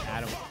Duke,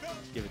 Adam,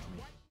 motherfucker. give it to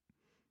me.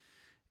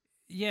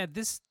 Yeah,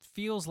 this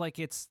feels like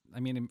it's,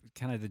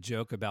 kind of the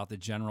joke about the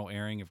general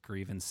airing of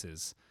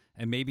grievances.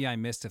 And maybe I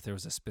missed if there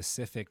was a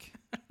specific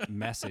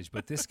message,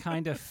 but this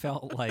kind of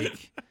felt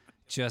like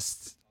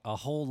just a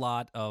whole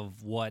lot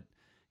of what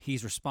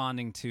he's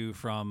responding to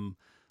from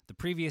the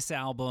previous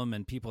album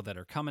and people that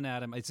are coming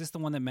at him. Is this the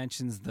one that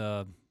mentions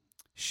the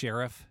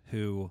sheriff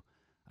who,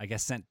 I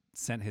guess,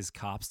 sent his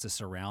cops to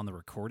surround the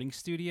recording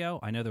studio?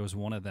 I know there was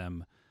one of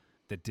them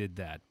that did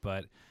that.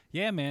 But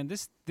yeah, man,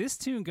 this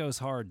tune goes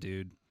hard,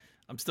 dude.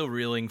 I'm still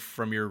reeling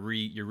from your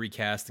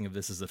recasting of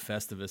this as a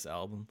Festivus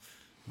album.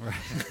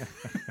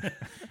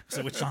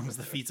 So which song is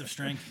the Feats of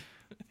Strength?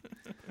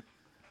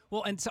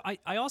 Well, and so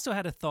I also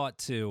had a thought,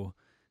 too,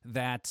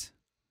 that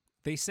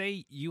they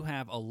say you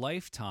have a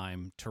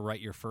lifetime to write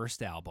your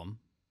first album,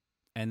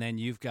 and then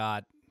you've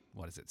got,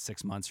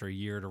 6 months or a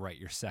year to write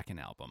your second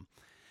album.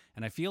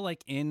 And I feel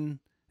like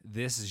in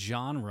this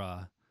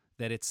genre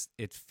that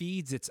it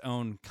feeds its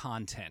own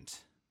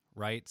content,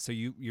 right? So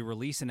you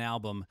release an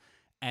album,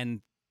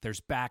 and there's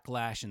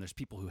backlash, and there's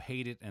people who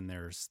hate it, and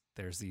there's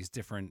these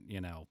different,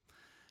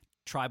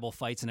 tribal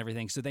fights and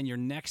everything. So then your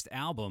next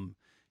album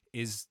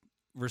is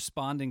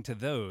responding to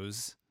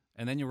those,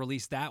 and then you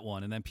release that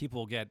one, and then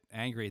people get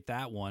angry at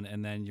that one,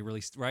 and then you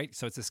release, right?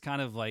 So it's this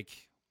kind of like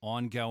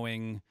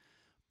ongoing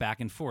back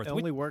and forth. It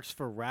only works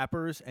for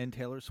rappers and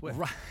Taylor Swift.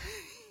 Right,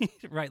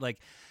 right. Like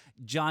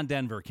John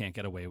Denver can't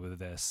get away with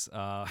this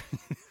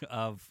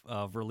of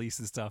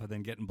releasing stuff and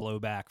then getting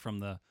blowback from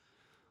the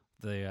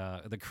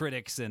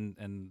critics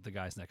and the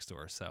guys next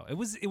door. So it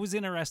was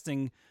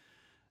interesting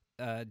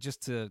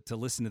just to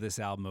listen to this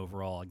album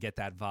overall and get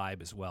that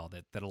vibe as well.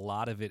 That a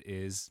lot of it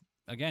is,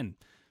 again,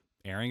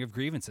 airing of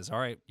grievances. All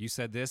right, you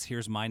said this.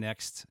 Here's my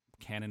next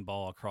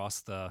cannonball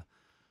across the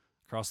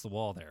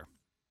wall there.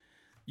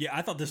 Yeah,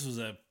 I thought this was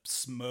a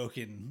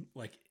smoking,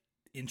 like,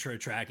 intro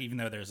track, even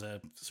though there's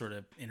a sort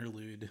of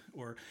interlude,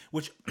 or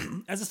which,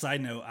 as a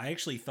side note, I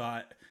actually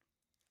thought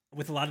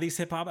with a lot of these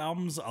hip hop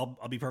albums, I'll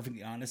be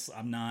perfectly honest,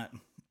 I'm not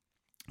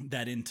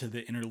that into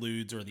the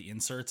interludes or the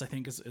inserts, I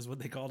think is what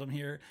they called them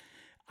here.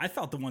 I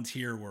thought the ones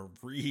here were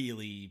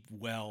really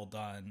well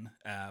done.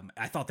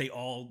 I thought they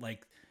all,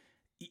 like,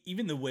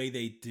 even the way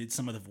they did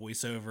some of the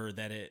voiceover,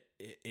 that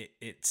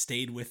it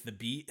stayed with the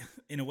beat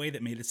in a way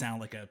that made it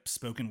sound like a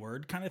spoken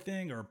word kind of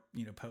thing, or,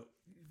 you know,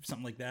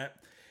 something like that.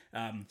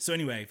 So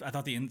anyway, I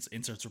thought the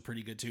inserts were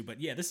pretty good too, but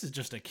yeah, this is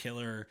just a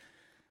killer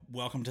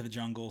Welcome to the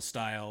Jungle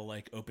style,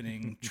 like,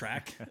 opening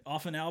track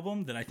off an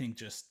album that I think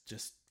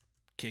just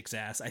kicks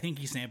ass. I think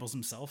he samples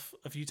himself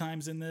a few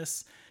times in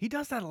this. He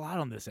does that a lot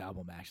on this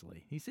album,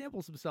 actually. He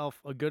samples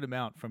himself a good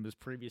amount from his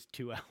previous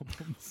 2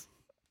 albums.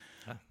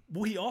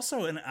 Well, he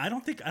also, and I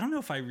don't know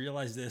if I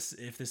realized this,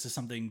 if this is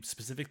something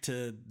specific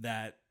to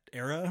that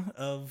era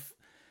of,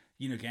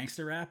 you know,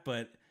 gangster rap,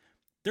 but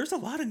there's a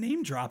lot of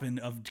name dropping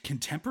of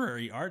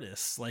contemporary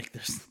artists. Like,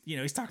 there's, you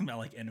know, he's talking about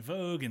like En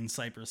Vogue and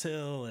Cypress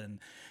Hill, and,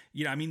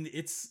 you know, I mean,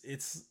 it's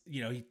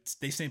you know,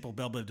 they sampled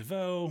Belle Biv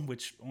DeVoe,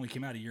 which only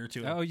came out a year or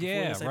two. Oh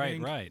yeah, this,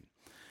 right.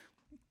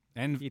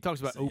 And He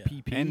talks about So, yeah.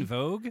 OPP. En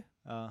Vogue.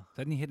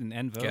 Doesn't he hit an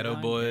En Vogue? Ghetto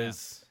line?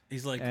 Boys.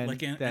 He's like,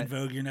 And En that-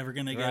 Vogue, you're never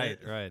gonna get Right,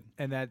 it. right.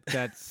 And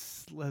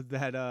that's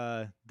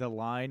the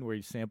line where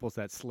he samples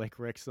that Slick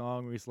Rick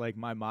song where he's like,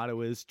 my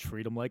motto is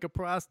treat him like a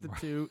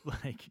prostitute.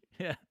 Like,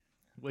 yeah,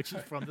 which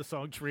is from the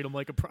song Treat Him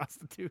Like a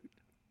Prostitute.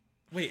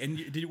 Wait, and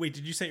did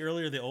you say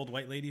earlier the old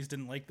white ladies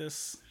didn't like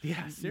this?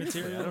 Yeah,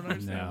 seriously, I Material? don't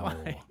understand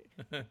No.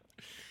 why.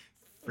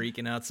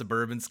 Freaking out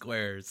suburban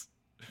squares.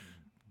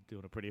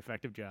 Doing a pretty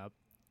effective job.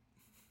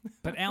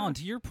 But Alan,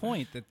 to your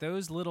point, that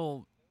those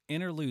little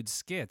interlude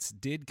skits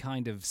did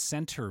kind of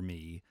center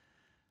me,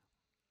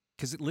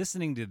 because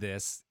listening to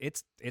this,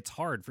 it's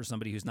hard for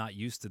somebody who's not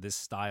used to this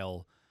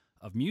style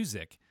of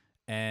music,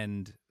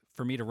 and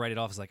for me to write it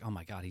off as like, oh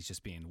my God, he's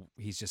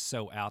just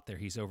so out there,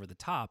 he's over the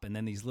top, and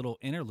then these little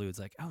interludes,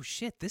 like, oh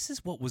shit, this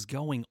is what was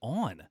going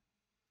on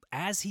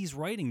as he's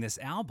writing this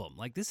album.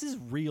 Like, this is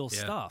real Yeah.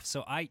 stuff.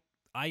 So I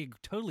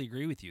totally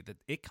agree with you that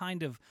it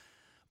kind of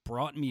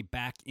brought me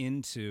back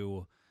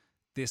into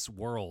this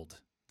world,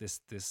 this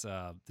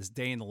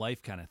day in the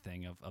life kind of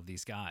thing of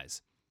these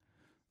guys.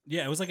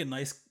 Yeah, it was like a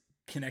nice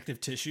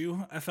connective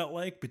tissue, I felt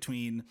like,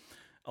 between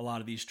a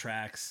lot of these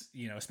tracks,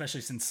 you know, especially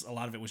since a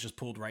lot of it was just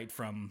pulled right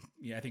from,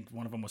 yeah, I think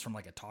one of them was from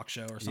like a talk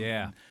show or something.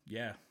 Yeah.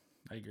 Yeah,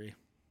 I agree.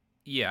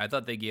 Yeah, I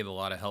thought they gave a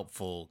lot of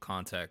helpful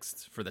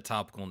context for the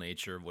topical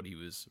nature of what he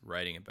was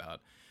writing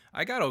about.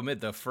 I got to admit,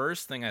 the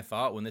first thing I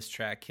thought when this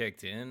track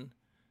kicked in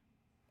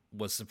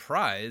was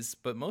surprise,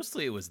 but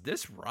mostly it was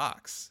this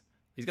rocks.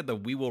 He's got the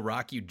 "We Will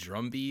Rock You"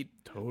 drum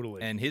beat.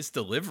 Totally. And his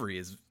delivery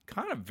is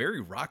kind of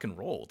very rock and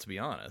roll, to be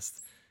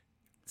honest.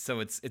 So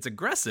it's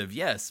aggressive,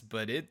 yes,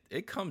 but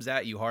it comes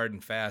at you hard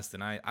and fast.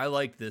 And I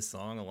liked this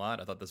song a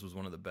lot. I thought this was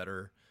one of the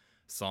better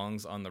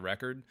songs on the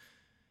record.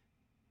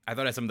 I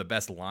thought it had some of the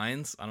best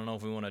lines. I don't know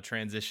if we want to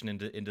transition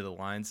into the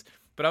lines,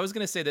 but I was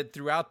going to say that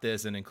throughout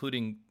this, and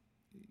including,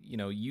 you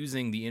know,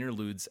 using the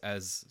interludes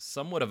as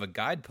somewhat of a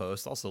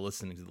guidepost, also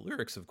listening to the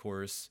lyrics, of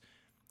course,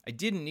 I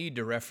didn't need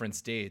to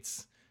reference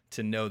dates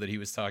to know that he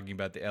was talking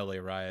about the LA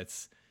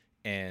riots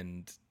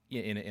and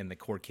in the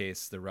court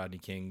case, the Rodney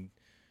King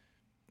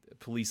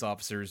police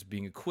officers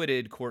being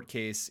acquitted court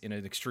case in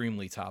an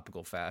extremely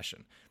topical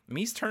fashion. I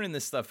mean, he's turning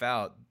this stuff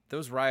out.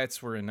 Those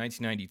riots were in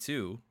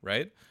 1992,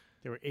 right?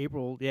 They were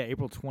April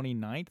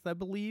 29th, I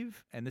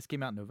believe, and this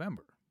came out in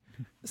November.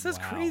 That's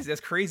crazy.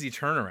 That's crazy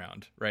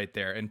turnaround right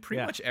there. And pretty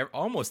Yeah. much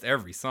almost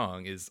every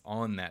song is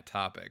on that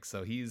topic.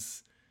 So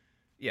he's,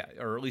 yeah,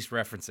 or at least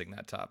referencing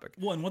that topic.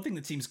 Well, and one thing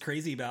that seems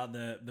crazy about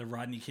the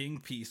Rodney King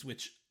piece,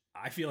 which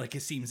I feel like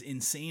it seems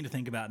insane to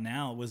think about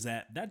now, was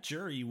that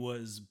jury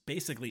was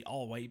basically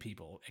all white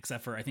people,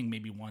 except for I think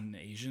maybe one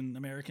Asian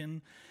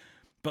American.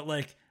 But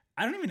like,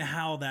 I don't even know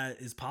how that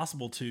is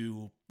possible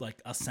to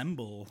like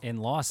assemble In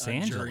Los a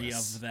Angeles, jury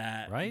of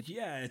that. right?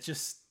 Yeah,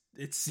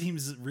 it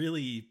seems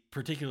really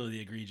particularly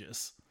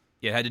egregious.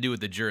 Yeah, it had to do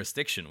with the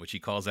jurisdiction, which he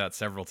calls out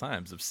several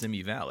times, of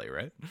Simi Valley,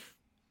 right?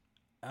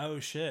 Oh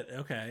shit.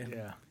 Okay.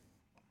 Yeah.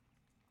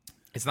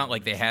 It's not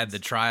like they had the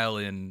trial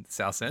in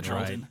South Central.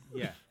 Right.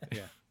 Yeah.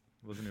 Yeah.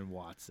 It wasn't in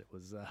Watts. It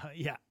was,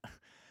 yeah.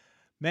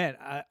 Man,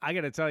 I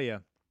got to tell you,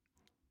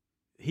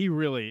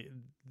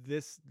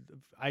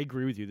 I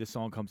agree with you. This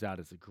song comes out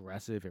as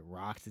aggressive. It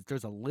rocks.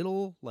 There's a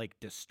little like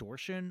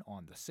distortion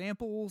on the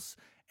samples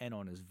and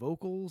on his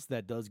vocals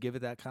that does give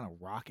it that kind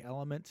of rock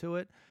element to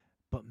it.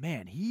 But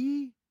man,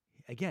 he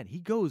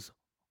goes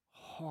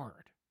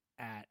hard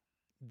at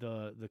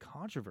the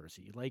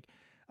controversy. Like,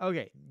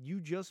 okay, you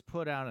just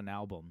put out an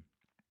album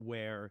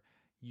where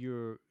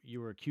you're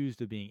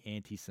accused of being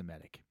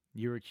anti-Semitic.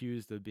 You're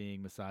accused of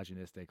being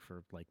misogynistic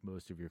for like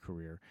most of your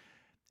career.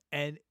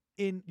 And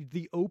in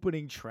the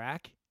opening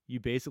track, you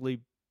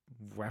basically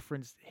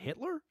referenced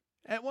Hitler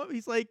at one.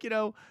 He's like,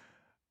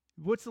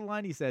 what's the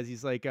line he says?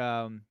 He's like,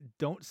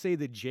 don't say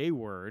the J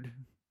word.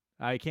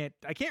 I can't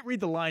read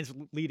the lines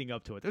leading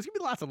up to it. There's gonna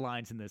be lots of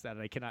lines in this that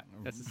I cannot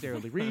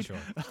necessarily read. Sure.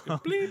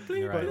 But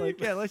like,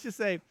 yeah, let's just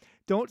say,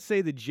 don't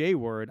say the J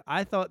word.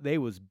 I thought they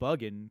was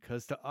bugging,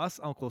 'cause to us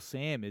Uncle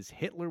Sam is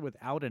Hitler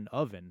without an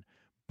oven,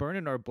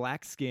 burning our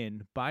black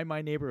skin, buy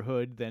my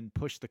neighborhood, then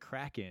push the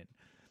crack in,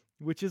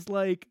 which is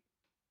like,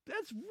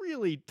 that's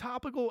really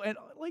topical. And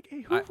like,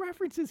 hey, who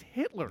references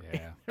Hitler?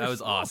 Yeah. That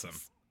was awesome.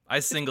 I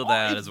singled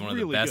that as one of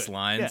the really best good.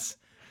 lines.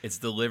 It's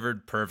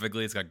delivered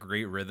perfectly. It's got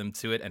great rhythm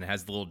to it, and it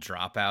has the little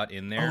dropout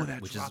in there, Oh, that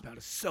which dropout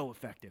is so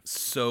effective. is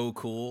so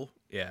cool.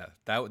 Yeah,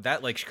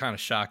 that like kind of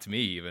shocked me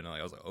even. Like,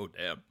 I was like, oh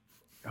damn.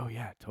 Oh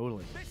yeah,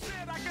 totally. They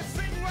said I could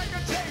sing like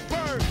a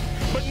jaybird,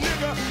 but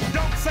nigga,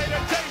 don't say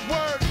the J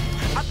word.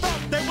 I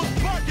thought they was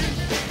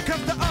bugging,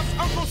 'cause to us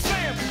Uncle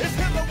Sam is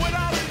Hitler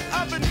without an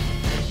oven,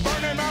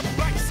 burning our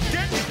black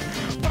skin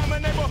from the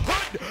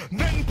neighborhood,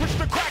 then push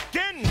the crack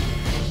in,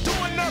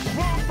 doing us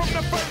wrong from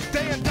the first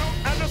day and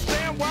don't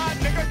understand why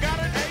nigga got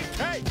an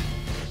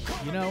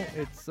AK. You know,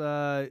 it's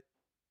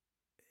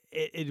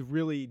it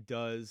really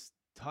does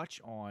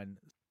touch on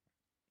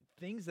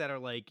things that are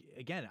like,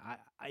 again,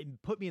 I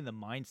put me in the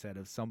mindset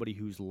of somebody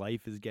whose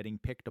life is getting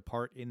picked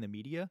apart in the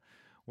media,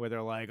 where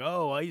they're like,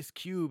 oh, Ice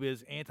Cube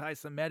is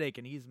anti-Semitic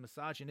and he's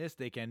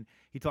misogynistic, and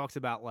he talks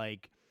about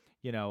like,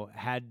 you know,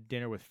 had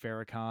dinner with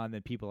Farrakhan,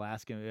 then people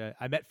ask him,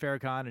 I met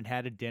Farrakhan and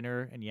had a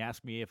dinner, and he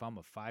asked me if I'm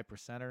a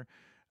 5%er,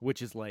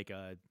 which is like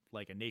a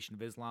Nation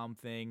of Islam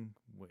thing.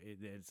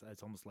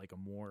 It's almost like a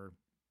more,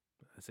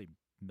 I say,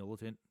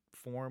 militant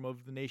form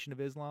of the Nation of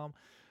Islam,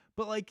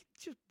 but like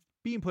just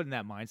being put in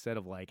that mindset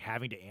of like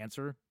having to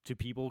answer to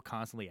people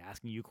constantly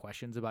asking you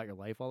questions about your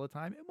life all the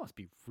time, it must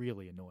be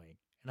really annoying.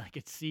 And I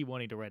could see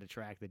wanting to write a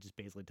track that just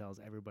basically tells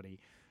everybody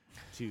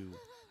to,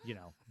 you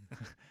know,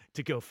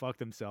 to go fuck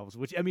themselves,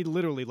 which, I mean,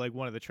 literally, like,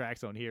 one of the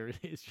tracks on here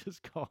is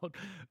just called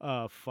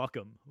Fuck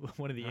 'em,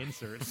 one of the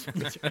inserts,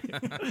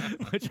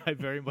 which I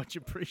very much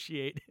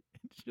appreciate.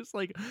 It's just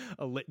like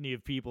a litany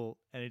of people,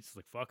 and it's just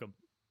like, fuck 'em,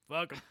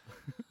 fuck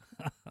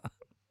 'em.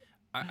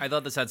 I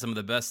thought this had some of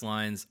the best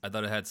lines. I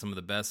thought it had some of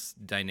the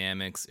best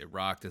dynamics. It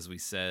rocked, as we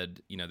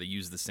said. You know, they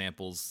used the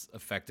samples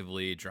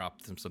effectively,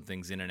 dropped some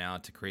things in and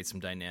out to create some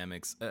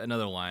dynamics.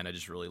 Another line I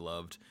just really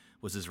loved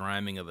was his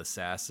rhyming of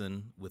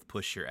assassin with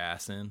push your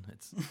ass in.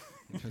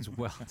 It's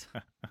well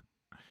done.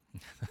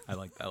 I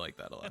like that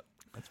a lot.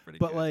 That's pretty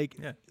But good. like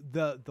Yeah.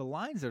 the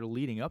lines that are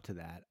leading up to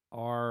that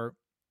are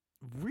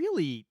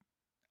really,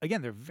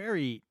 again, they're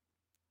very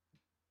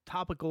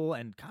topical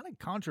and kind of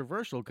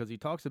controversial, because he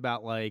talks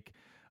about like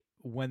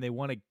when they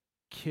want to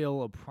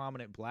kill a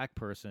prominent black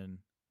person,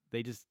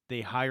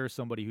 they hire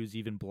somebody who's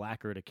even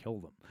blacker to kill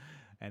them.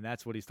 And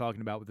that's what he's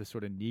talking about with this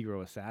sort of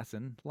Negro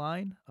assassin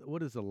line.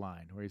 What is the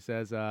line where he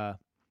says,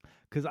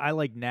 because I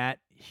like Nat,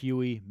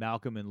 Huey,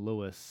 Malcolm, and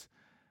Lewis.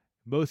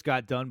 Most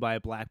got done by a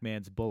black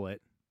man's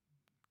bullet.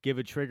 Give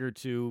a trigger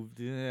to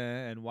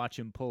and watch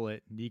him pull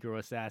it. Negro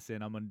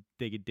assassin. I'm gonna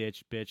dig a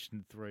ditch, bitch,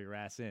 and throw your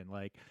ass in.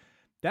 Like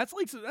that's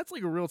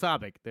like a real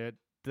topic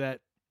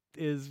that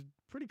is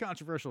pretty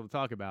controversial to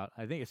talk about.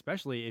 I think,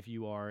 especially if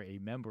you are a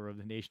member of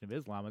the Nation of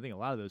Islam. I think a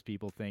lot of those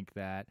people think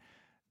that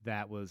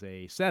was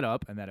a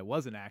setup and that it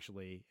wasn't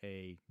actually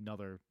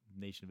another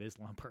Nation of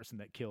Islam person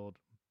that killed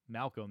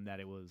Malcolm, that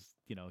it was,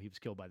 you know, he was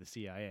killed by the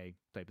CIA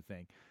type of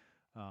thing.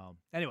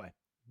 Anyway,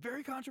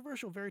 very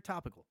controversial, very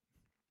topical.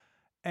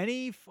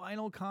 Any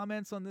final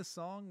comments on this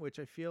song, which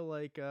I feel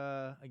like,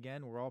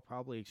 again, we're all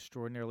probably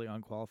extraordinarily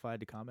unqualified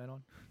to comment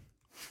on?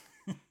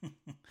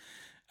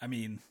 I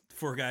mean,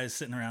 4 guys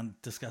sitting around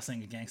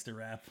discussing a gangster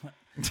rap.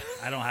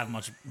 I don't have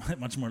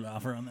much more to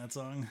offer on that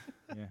song.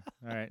 Yeah.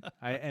 All right.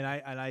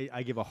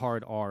 I give a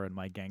hard R in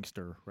my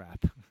gangster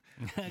rap.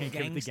 Can't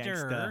give it the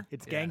gangsta.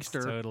 It's Yes,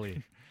 gangster.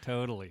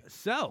 Totally.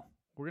 So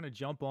we're gonna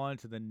jump on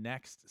to the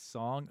next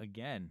song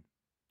again.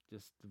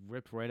 Just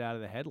ripped right out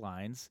of the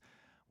headlines.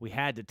 We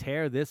had to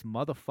tear this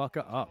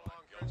motherfucker up.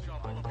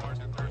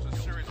 There's a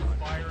series of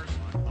fires,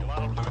 a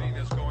lot of looting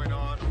is going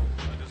on,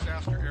 a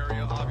disaster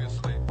area,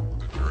 obviously.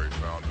 The jury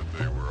found that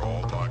they were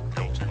all not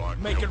guilty.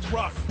 Make it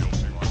rough. A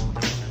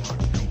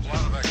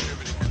lot of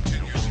activity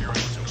continues here in the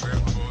Savannah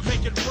Coast.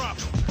 Make it rough.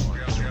 We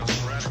have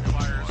sporadic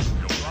fires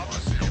throughout the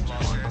city of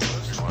Los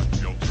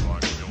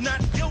Angeles. Not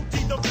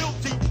guilty, the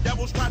guilty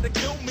devils tried to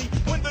kill me.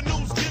 When the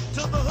news get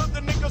to the hood, the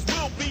niggas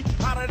will be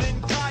hotter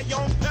than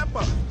cayenne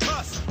pepper.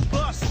 Cuss,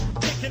 bust,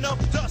 kicking up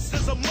dust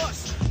is a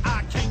must.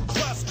 I can't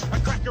trust a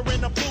cracker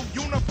in a blue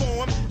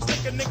uniform.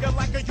 Stick a nigga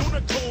like a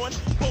unicorn.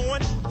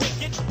 Born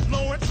wicked,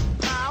 Lawrence,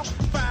 pow,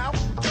 foul.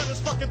 Cut his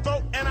fucking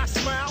throat and I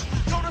smile.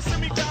 Go to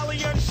Simi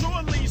Valley and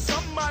surely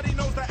somebody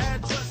knows the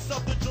address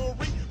of the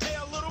jewelry. Pay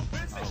a little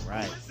visit. All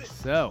right. Who is it?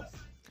 So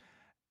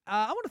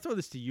I want to throw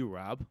this to you,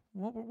 Rob.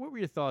 What were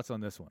your thoughts on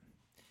this one?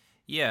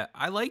 Yeah,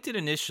 I liked it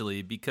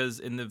initially because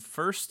in the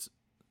first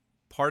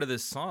part of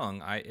this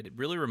song, it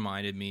really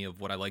reminded me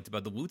of what I liked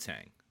about the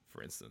Wu-Tang,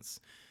 for instance.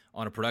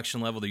 On a production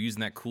level, they're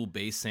using that cool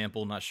bass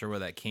sample, not sure where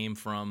that came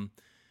from.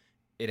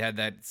 It had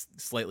that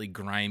slightly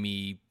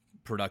grimy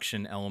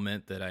production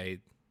element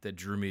that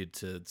drew me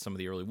to some of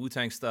the early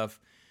Wu-Tang stuff.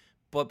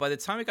 But by the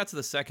time it got to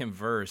the second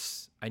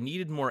verse, I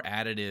needed more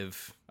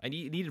additive. I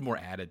needed more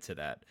added to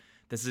that.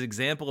 This is an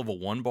example of a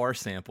 1-bar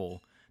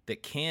sample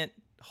that can't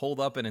hold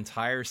up an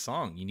entire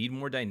song. You need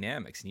more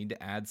dynamics. You need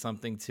to add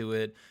something to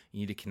it.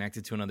 You need to connect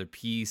it to another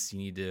piece. You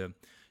need to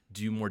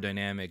do more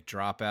dynamic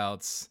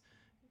dropouts.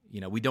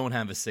 We don't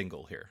have a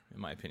single here, in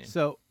my opinion.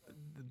 So,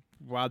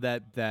 Rob,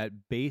 that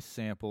bass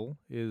sample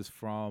is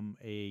from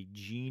a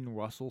Gene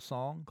Russell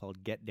song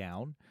called Get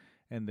Down,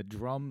 and the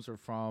drums are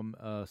from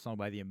a song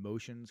by The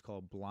Emotions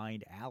called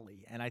Blind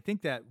Alley. And I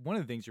think that one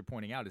of the things you're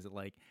pointing out is that,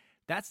 like,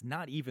 that's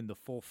not even the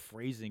full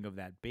phrasing of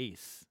that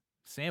bass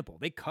sample.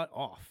 They cut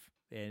off,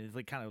 and it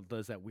like kind of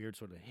does that weird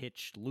sort of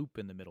hitched loop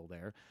in the middle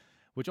there,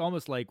 which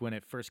almost like when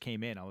it first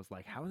came in, I was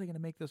like, how are they going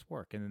to make this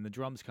work? And then the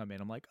drums come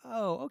in. I'm like,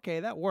 oh, okay,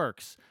 that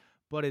works.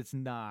 But it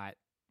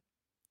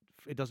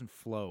doesn't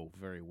flow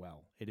very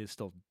well. It is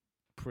still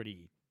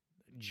pretty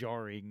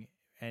jarring,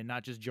 and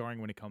not just jarring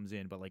when it comes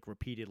in, but like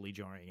repeatedly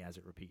jarring as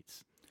it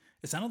repeats.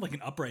 It sounded like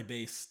an upright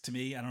bass to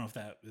me. I don't know if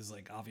that is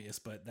like obvious,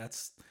 but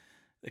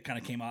it kind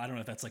of came out. I don't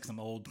know if that's like some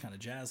old kind of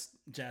jazz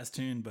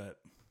tune, but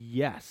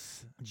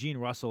yes, Gene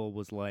Russell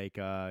was like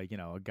a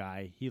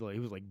guy. He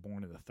was like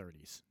born in the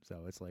 30s,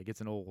 so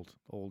it's an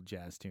old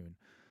jazz tune.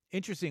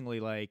 Interestingly,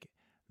 like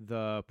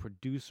the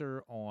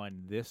producer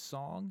on this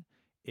song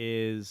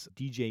is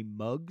DJ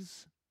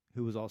Muggs,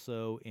 who was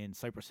also in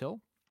Cypress Hill.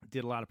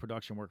 Did a lot of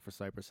production work for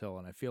Cypress Hill,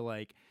 and I feel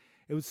like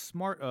it was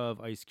smart of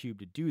Ice Cube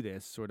to do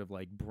this, sort of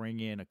like bring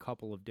in a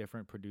couple of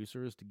different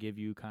producers to give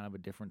you kind of a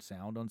different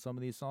sound on some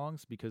of these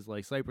songs, because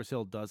like Cypress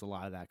Hill does a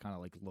lot of that kind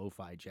of like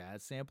lo-fi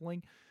jazz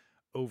sampling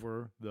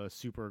over the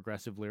super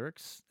aggressive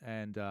lyrics.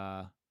 And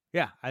I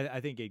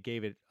think it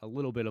gave it a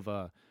little bit of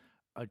a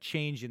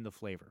change in the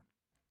flavor.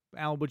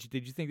 Alan,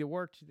 did you think it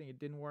worked? Did you think it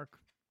didn't work?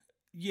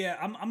 Yeah,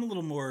 I'm a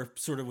little more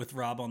sort of with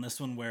Rob on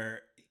this one,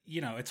 where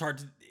it's hard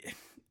to.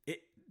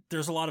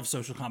 There's a lot of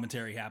social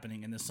commentary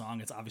happening in this song.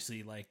 It's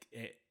obviously like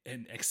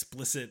an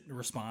explicit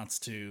response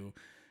to,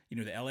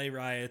 the LA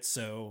riots.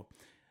 So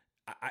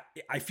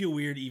I feel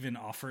weird even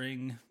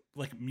offering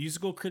like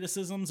musical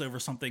criticisms over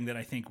something that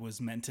I think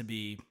was meant to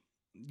be,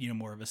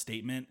 more of a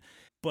statement.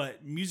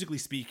 But musically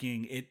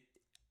speaking,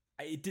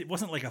 it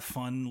wasn't like a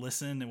fun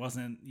listen. It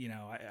wasn't,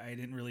 I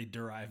didn't really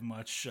derive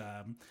much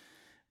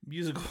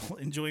musical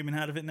enjoyment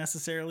out of it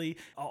necessarily.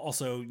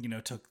 Also,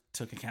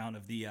 took account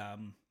of the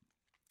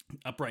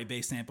upright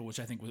bass sample,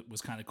 which I think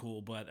was kind of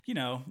cool. But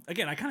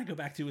again, I kind of go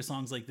back to with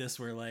songs like this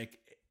where like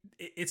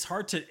it's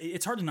hard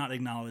to not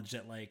acknowledge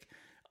that like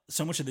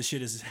so much of this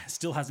shit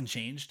still hasn't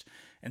changed.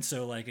 And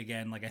so like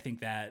again, like I think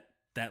that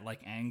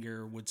like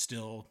anger would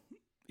still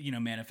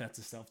manifest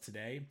itself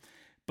today.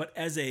 But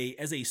as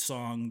a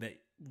song that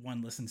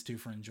one listens to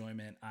for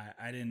enjoyment,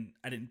 I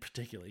didn't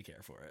particularly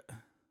care for it.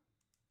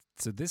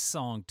 So this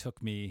song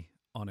took me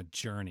on a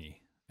journey.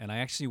 And I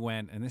actually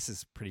went, and this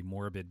is pretty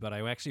morbid, but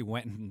I actually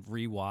went and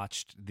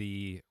rewatched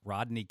the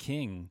Rodney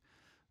King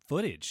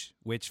footage,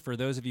 which for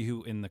those of you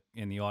who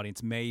in the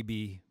audience may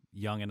be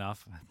young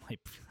enough,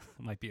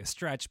 might be a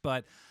stretch,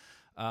 but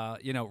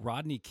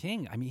Rodney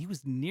King, I mean, he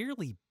was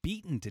nearly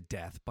beaten to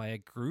death by a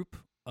group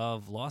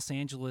of Los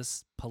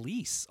Angeles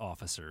police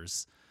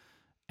officers,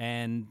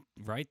 and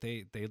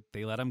they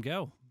let him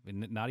go,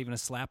 and not even a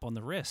slap on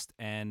the wrist.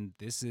 And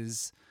this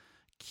is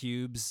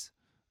Cube's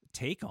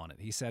take on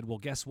it. He said, well,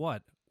 guess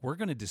what? We're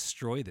going to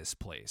destroy this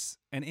place.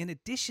 And in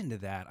addition to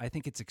that, I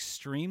think it's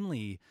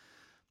extremely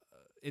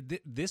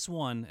this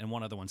one and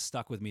one other one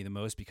stuck with me the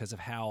most because of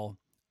how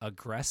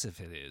aggressive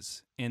it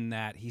is, in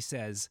that he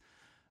says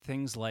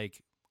things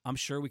like, I'm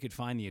sure we could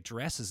find the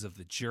addresses of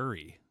the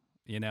jury,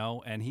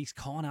 and he's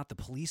calling out the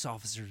police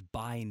officers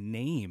by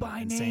name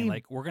saying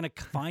like, we're going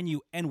to find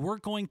you and we're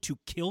going to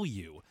kill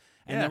you.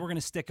 And then we're going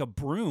to stick a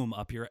broom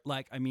up your,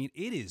 like, I mean,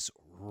 it is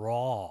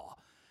raw.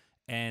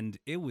 And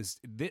it was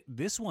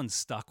this one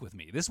stuck with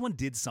me. This one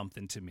did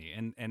something to me.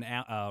 And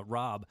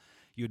Rob,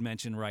 you had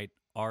mentioned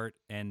art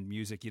and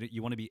music.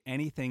 You want to be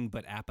anything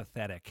but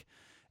apathetic,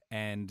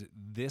 and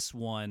this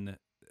one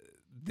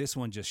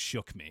just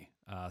shook me.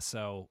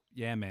 So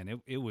yeah,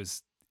 man, it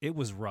was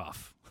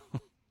rough.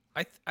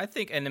 I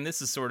think, and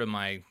this is sort of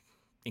my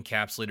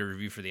encapsulated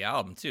review for the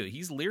album too.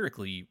 He's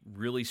lyrically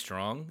really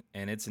strong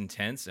and it's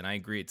intense. And I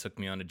agree, it took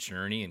me on a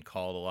journey and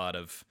called a lot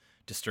of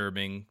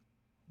disturbing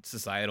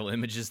societal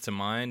images to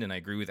mind, and I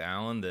agree with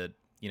Alan that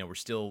we're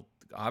still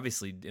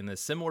obviously in a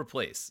similar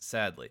place,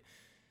 sadly.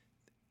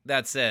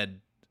 That said,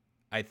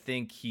 I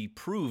think he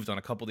proved on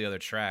a couple of the other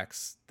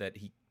tracks that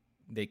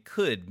they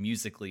could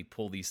musically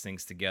pull these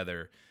things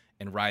together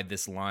and ride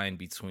this line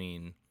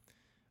between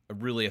a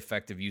really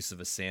effective use of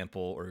a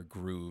sample or a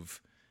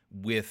groove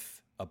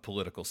with a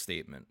political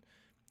statement,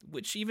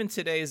 which even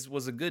today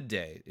was a good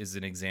day is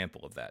an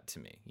example of that to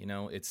me.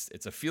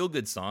 It's a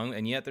feel-good song,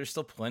 and yet there's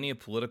still plenty of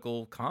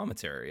political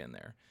commentary in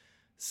there.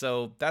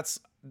 So that's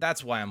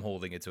why I'm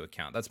holding it to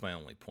account. That's my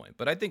only point.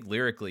 But I think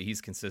lyrically, he's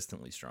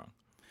consistently strong.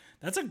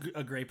 That's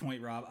a great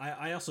point, Rob.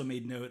 I also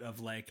made note of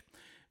like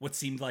what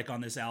seemed like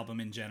on this album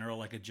in general,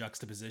 like a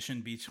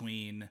juxtaposition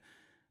between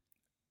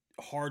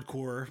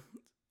hardcore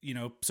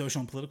social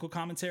and political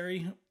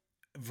commentary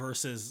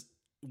versus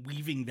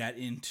weaving that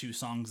into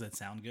songs that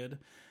sound good.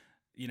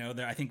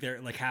 I think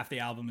they're like half the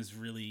album is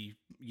really,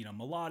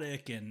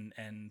 melodic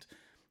and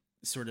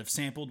sort of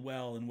sampled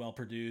well and well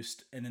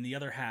produced. And then the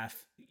other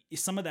half,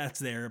 some of that's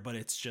there, but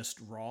it's just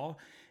raw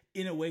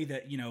in a way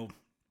that,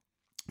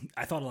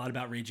 I thought a lot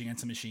about Rage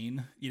Against the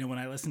Machine, when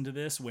I listened to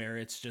this, where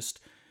it's just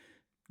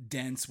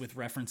dense with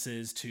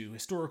references to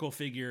historical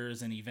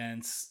figures and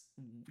events,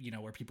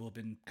 where people have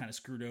been kind of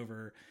screwed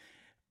over.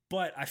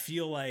 But I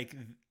feel like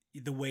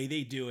the way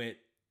they do it,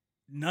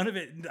 none of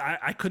it,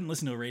 I couldn't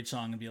listen to a Rage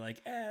song and be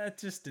like, it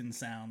just didn't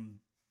sound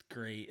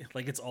great.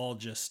 Like it's all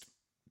just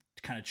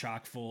kind of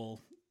chock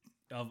full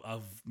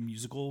of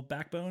musical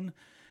backbone.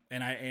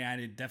 And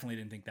I definitely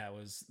didn't think that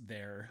was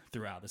there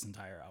throughout this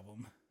entire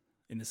album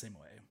in the same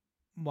way.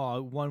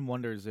 Well, one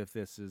wonders if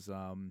this is,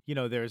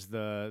 there's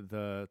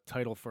the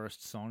title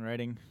first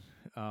songwriting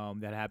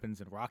that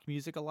happens in rock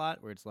music a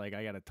lot, where it's like,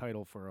 I got a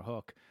title for a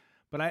hook.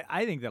 But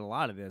I think that a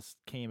lot of this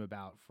came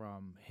about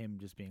from him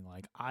just being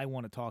like, I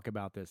want to talk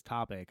about this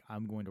topic.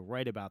 I'm going to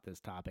write about this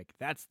topic.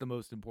 That's the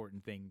most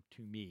important thing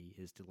to me,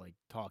 is to like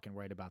talk and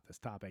write about this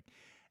topic.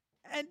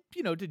 And,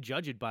 to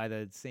judge it by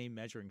the same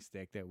measuring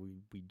stick that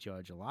we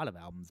judge a lot of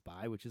albums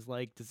by, which is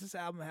like, does this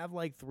album have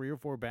like 3 or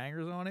 4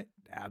 bangers on it?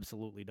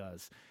 Absolutely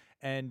does.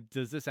 And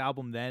does this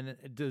album then,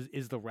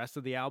 is the rest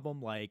of the album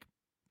like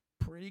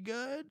pretty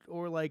good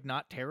or like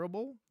not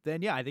terrible?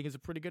 Then yeah, I think it's a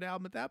pretty good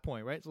album at that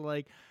point, right? So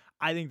like,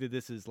 I think that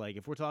this is like,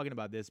 if we're talking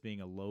about this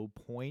being a low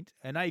point,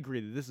 and I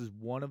agree that this is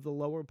one of the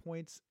lower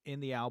points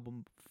in the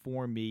album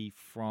for me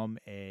from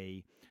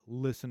a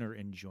listener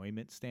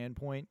enjoyment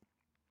standpoint.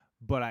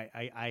 But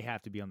I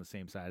have to be on the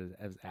same side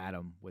as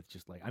Adam with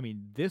just like, I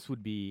mean, this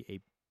would be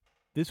a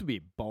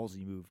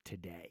ballsy move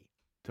today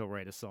to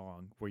write a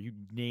song where you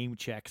name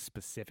check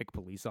specific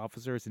police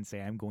officers and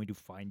say, I'm going to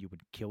find you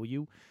and kill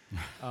you.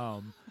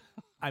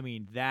 I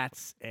mean,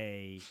 that's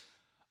a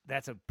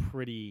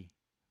pretty...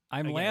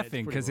 I'm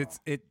laughing because it's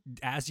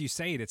as you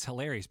say it's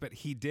hilarious, but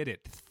he did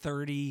it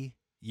 30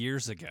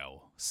 years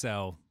ago.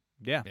 So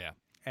yeah.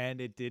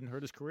 And it didn't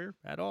hurt his career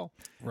at all.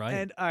 Right.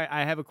 And all right,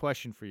 I have a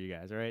question for you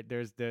guys. All right.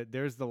 There's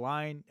the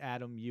line,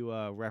 Adam, you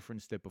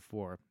referenced it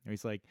before.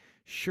 He's like,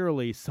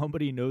 surely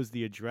somebody knows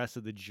the address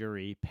of the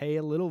jury. Pay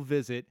a little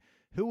visit.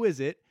 Who is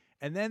it?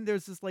 And then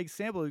there's this like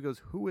sample. He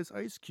goes, who is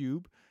Ice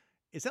Cube?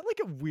 Is that like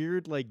a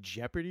weird like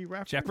Jeopardy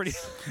reference? Jeopardy.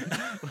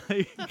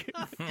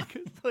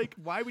 like,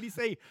 why would he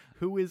say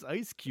who is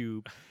Ice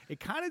Cube? It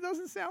kind of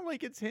doesn't sound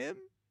like it's him.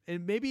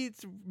 And maybe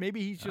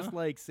he's just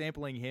like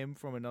sampling him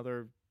from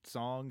another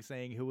song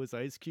saying who is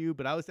Ice Cube.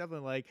 But I was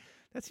definitely like,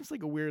 that seems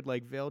like a weird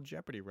like veiled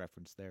Jeopardy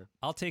reference there.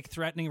 I'll take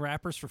threatening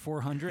rappers for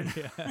 $400.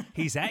 Yeah.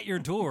 He's at your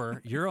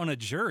door. You're on a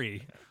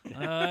jury.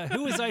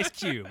 Who is Ice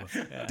Cube?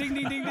 Yeah. Ding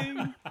ding ding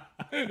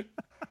ding.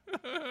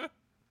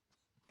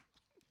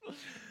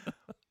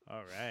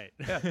 All right.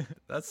 Yeah,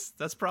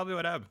 that's probably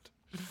what happened.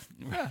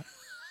 Yeah,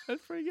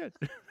 that's pretty good.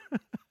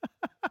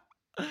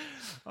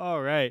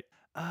 All right.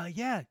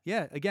 Yeah.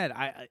 Again,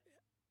 I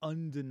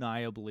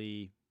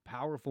undeniably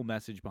powerful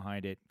message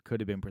behind it.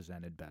 Could have been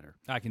presented better.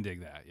 I can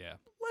dig that. Yeah.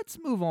 Let's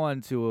move on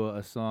to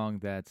a song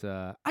that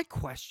I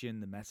question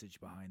the message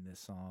behind this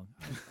song.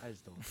 I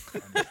just don't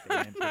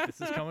understand where this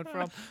is coming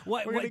from.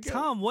 What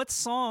Tom? What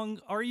song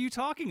are you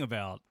talking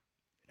about?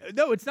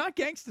 No, it's not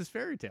Gangsta's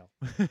Fairy Tale.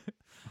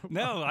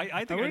 No,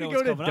 I think we're going to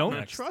to go to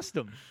Don't Trust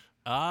Him.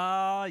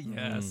 Ah,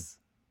 yes.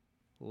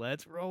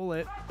 Let's roll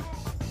it.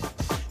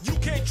 You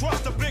can't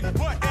trust a big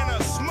butt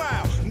and a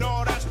smile.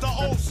 No, that's the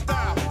old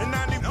style. And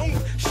now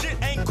the shit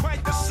ain't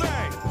quite the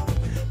same.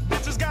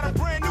 Bitches got a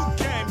brand new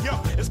game, yo.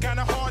 It's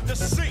kinda hard to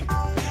see.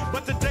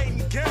 But the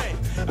dating game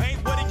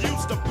ain't what it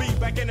used to be.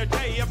 Back in the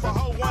day, if a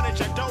hoe wanted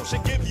your dough,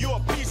 she'd give you a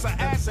piece of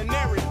ass and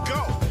there it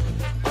go.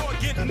 Or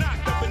get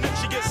knocked up, and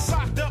if she gets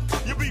socked up,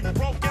 you'll be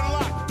broken,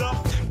 locked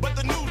up. But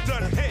the news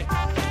done hit.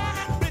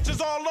 Bitches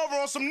all over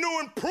on some new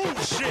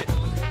improved shit.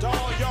 To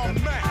all y'all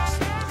max.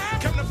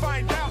 Come to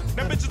find out,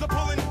 that bitches are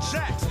pulling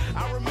jacks.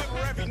 I remember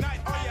every night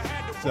all you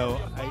had to. So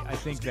I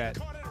think that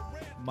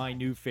my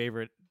new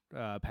favorite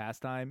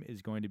pastime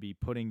is going to be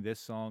putting this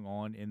song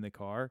on in the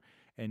car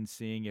and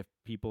seeing if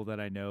people that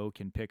I know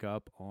can pick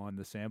up on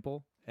the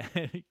sample.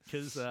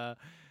 Because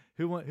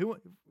who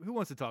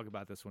wants to talk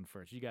about this one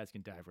first? You guys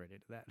can dive right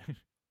into that.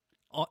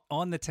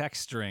 On the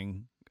text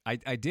string,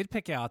 I did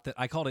pick out that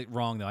I called it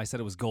wrong, though. I said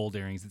it was gold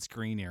earrings. It's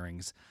green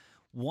earrings.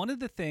 One of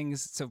the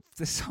things, so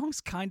the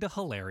song's kind of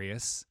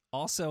hilarious,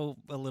 also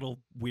a little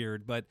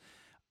weird, but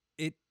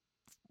if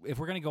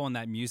we're going to go on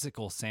that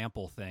musical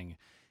sample thing,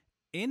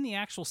 in the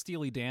actual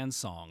Steely Dan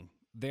song,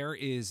 there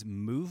is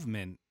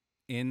movement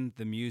in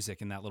the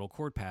music in that little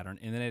chord pattern,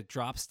 and then it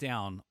drops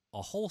down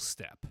a whole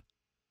step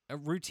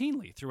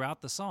routinely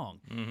throughout the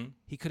song. Mm-hmm.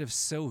 He could have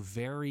so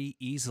very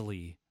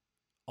easily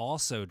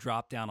also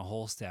dropped down a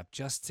whole step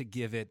just to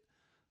give it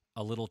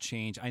a little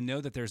change. I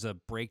know that there's a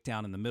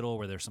breakdown in the middle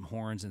where there's some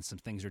horns and some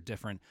things are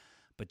different,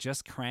 but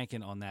just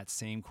cranking on that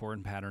same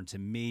chord pattern to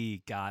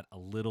me got a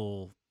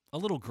little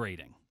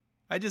grating.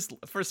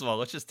 First of all,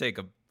 let's just take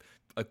a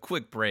a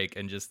quick break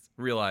and just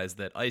realize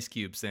that Ice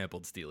Cube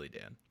sampled Steely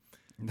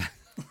Dan.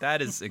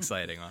 That is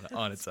exciting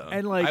on its own.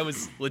 And, like, I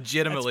was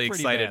legitimately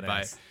That's pretty excited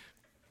by badass.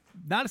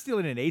 Not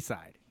stealing an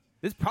A-side.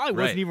 This probably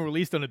Right. wasn't even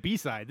released on a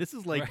B-side. This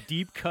is like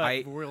deep cut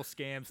I- Royal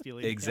Scam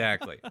Steely Dan.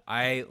 Exactly.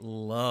 I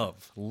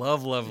love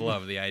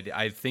the idea.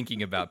 I'm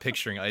thinking about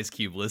picturing Ice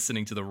Cube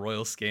listening to the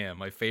Royal Scam,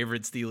 my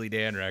favorite Steely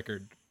Dan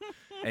record,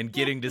 and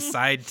getting to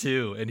side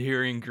 2 and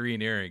hearing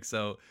Green Earring.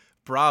 So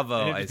bravo,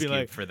 And it'd Ice just be Cube,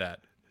 like- for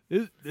that.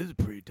 This is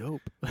pretty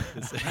dope.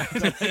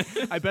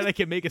 I bet I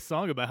can make a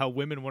song about how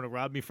women want to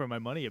rob me for my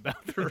money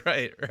about this.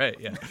 Right,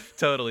 yeah.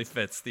 Totally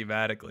fits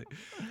thematically.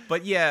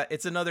 But yeah,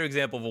 it's another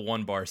example of a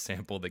 1-bar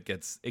sample that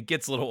gets a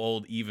little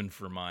old even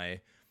for my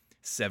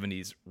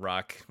 70s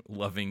rock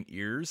loving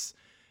ears.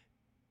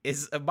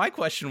 My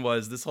question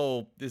was,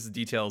 this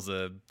details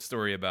a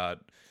story about,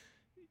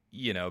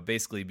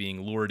 basically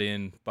being lured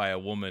in by a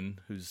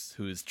woman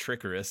who is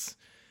trickerous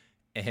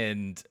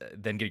and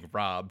then getting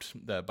robbed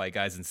by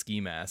guys in ski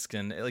masks.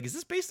 And like, is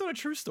this based on a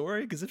true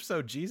story? Because if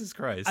so, Jesus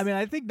Christ. I mean,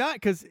 I think not,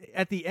 because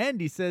at the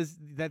end he says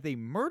that they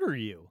murder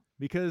you.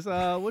 Because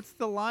what's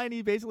the line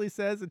he basically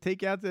says? And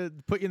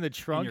put you in the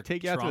trunk, your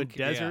take you out to a trunk,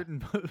 yeah. desert,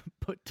 and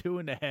put 2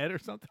 in the head or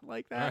something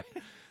like that.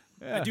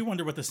 I do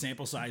wonder what the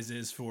sample size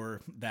is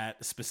for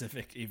that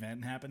specific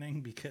event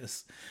happening,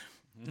 because,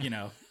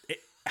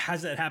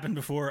 has that happened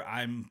before?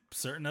 I'm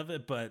certain of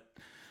it, but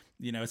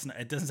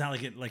it doesn't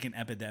sound like an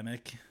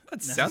epidemic.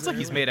 It sounds like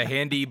he's made a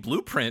handy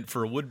blueprint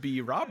for would-be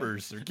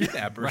robbers or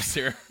kidnappers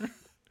here.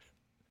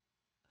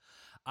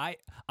 I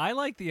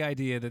like the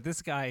idea that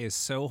this guy is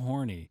so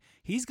horny.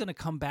 He's going to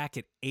come back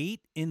at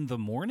 8 in the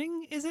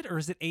morning, is it? Or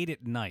is it 8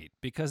 at night?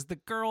 Because the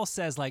girl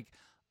says, like,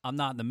 I'm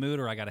not in the mood,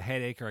 or I got a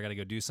headache, or I got to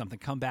go do something.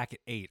 Come back at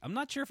 8. I'm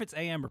not sure if it's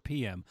AM or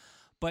PM,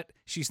 but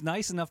she's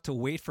nice enough to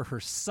wait for her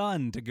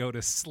son to go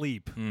to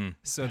sleep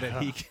so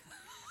that he can...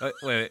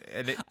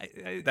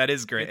 That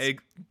is great.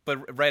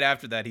 But right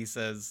after that, he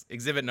says,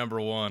 exhibit number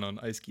 1 on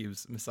Ice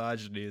Cube's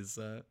misogyny is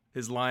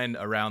his line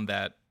around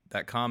that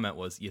comment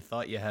was, "You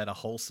thought you had a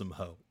wholesome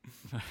hoe."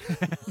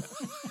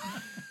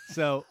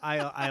 So I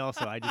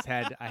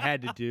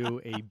had to do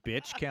a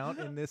bitch count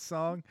in this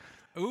song.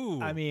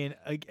 Ooh. I mean,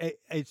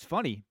 it's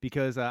funny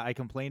because I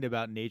complained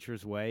about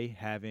Nature's Way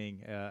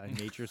having a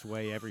Nature's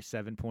Way every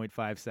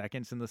 7.5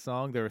 seconds in the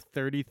song. There are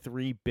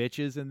 33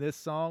 bitches in this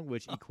song,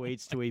 which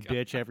equates to a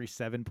bitch every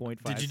 7.5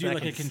 seconds. Did you do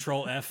like a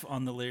Control F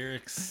on the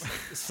lyrics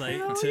site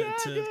Hell to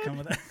yeah, come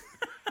with that?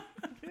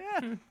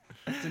 Yeah.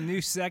 It's a new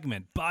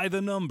segment. By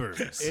the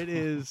numbers. It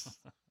is.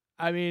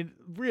 I mean,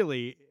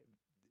 really,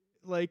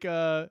 like,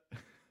 I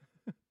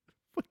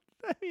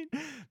mean,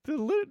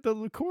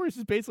 the chorus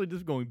is basically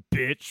just going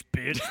bitch,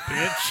 bitch,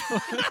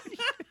 bitch.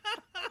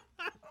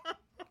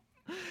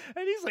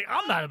 And he's like,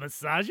 I'm not a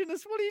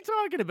misogynist. What are you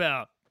talking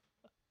about?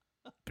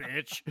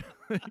 Bitch.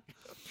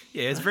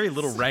 Yeah, it's very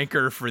little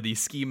rancor for the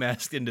ski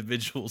masked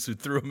individuals who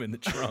threw him in the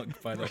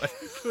trunk, by the way.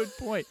 Good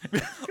point.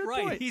 Good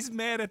Right. point. He's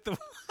mad at the...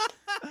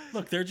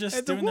 Look, they're just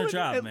And the doing their woman-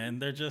 job, and man.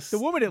 They're just The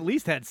woman at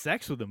least had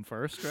sex with him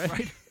first,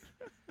 right?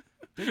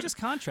 They're just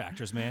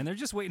contractors, man. They're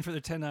just waiting for their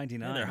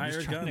 1099. they're Just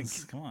hired trying to-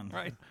 guns. Come on,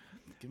 Right.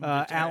 Give 'em a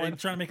good job. Alan- I'm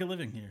trying to make a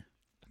living here.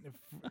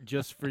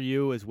 Just for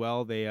you as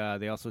well. They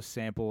also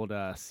sampled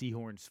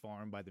Seahorn's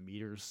Farm by the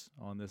Meters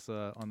on this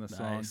song.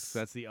 Nice. So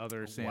that's the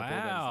other sample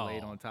Wow. that's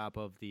laid on top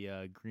of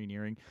the Green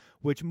Earring,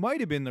 which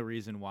might have been the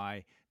reason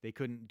why they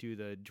couldn't do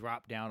the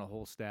drop down a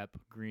whole step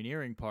Green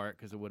Earring part,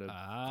 because it would have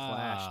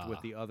clashed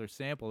with the other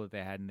sample that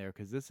they had in there.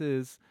 Because this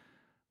is,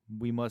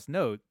 we must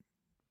note,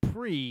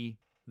 pre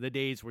the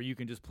days where you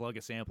can just plug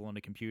a sample on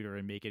a computer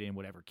and make it in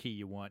whatever key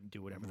you want and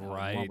do whatever the hell you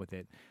Right. want with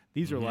it.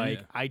 These are Mhm. like,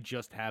 Yeah. I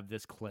just have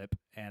this clip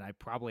and I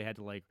probably had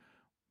to like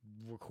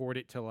record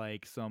it to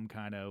like some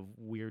kind of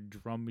weird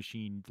drum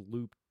machine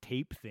loop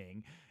tape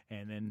thing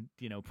and then,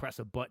 press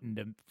a button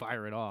to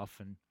fire it off,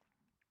 and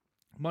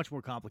much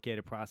more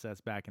complicated process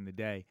back in the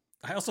day.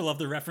 I also love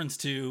the reference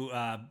to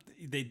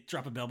they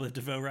drop a Bell Biv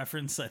DeVoe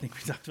reference. I think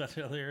we talked about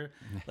it earlier.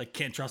 Like,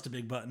 can't trust a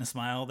big butt and a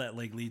smile, that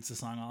like leads the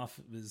song off,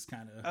 is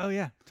kind of Oh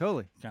yeah,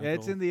 totally. Kinda Yeah,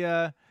 it's cool. in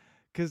the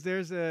because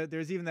there's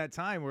even that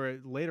time where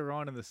later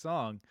on in the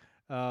song,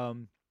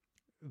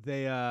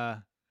 they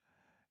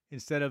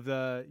instead of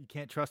the you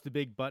can't trust a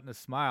big butt and a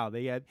smile,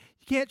 they had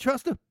you can't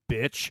trust a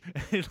bitch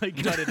and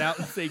like cut it out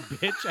and say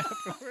bitch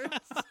afterwards,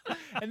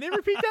 and they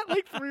repeat that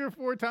like 3 or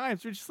 4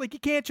 times. They're just like, you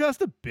can't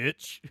trust a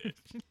bitch.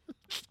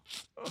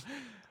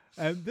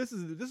 And this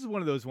is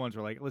one of those ones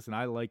where, like, listen,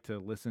 I like to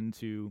listen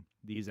to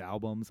these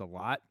albums a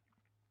lot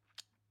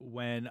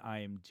when I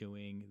am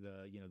doing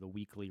the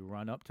weekly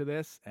run up to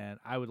this, and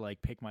I would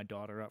like pick my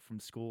daughter up from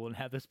school and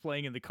have this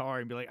playing in the car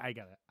and be like, I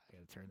gotta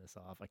turn this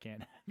off. I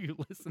can't have you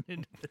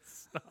listening to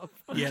this stuff.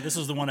 yeah. This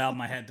was the one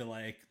album I had to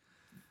like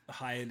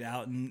hide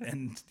out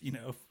and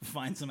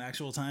find some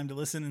actual time to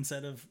listen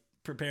instead of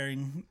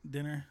preparing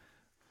dinner.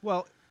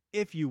 Well,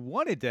 if you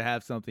wanted to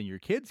have something your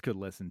kids could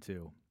listen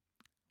to,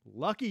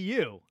 lucky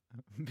you,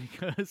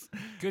 because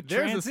Good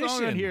there's a song on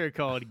transition. here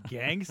called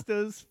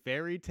Gangsta's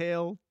Fairy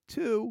Tale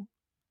 2.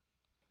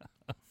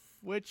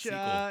 which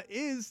Sequel.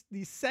 is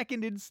the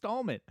second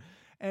installment.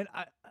 And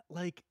I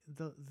like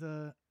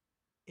the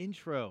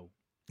intro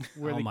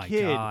where Oh the my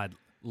kid, God.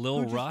 Lil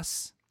who just-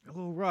 Russ?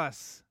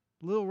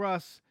 Lil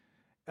Russ.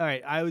 All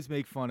right, I always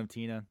make fun of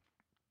Tina.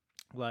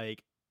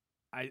 Like,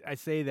 I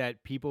say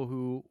that people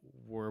who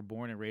were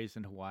born and raised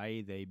in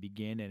Hawaii, they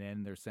begin and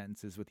end their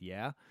sentences with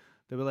 "yeah."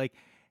 They were like,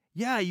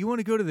 "Yeah, you want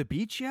to go to the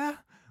beach? Yeah."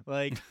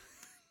 Like,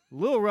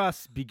 Lil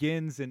Russ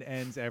begins and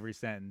ends every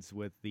sentence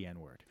with the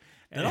N-word.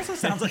 That also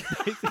sounds like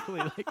basically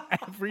like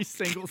every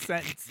single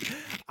sentence.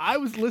 I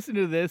was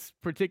listening to this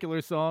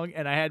particular song,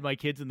 and I had my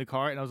kids in the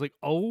car, and I was like,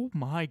 "Oh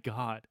my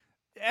God,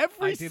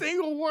 every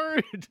single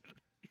word!"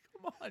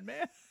 Come on,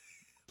 man.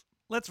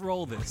 Let's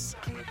roll this.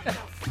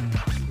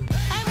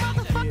 Hey,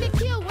 motherfucking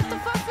Q, what the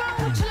fuck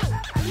wrong with you?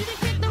 You done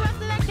kick the rest of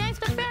that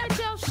gangsta fairy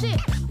tale shit.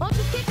 Won't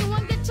you kick it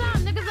one good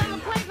time? Niggas on the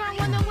playground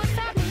wondering what's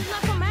happening. He's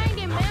not from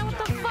hanging, man. What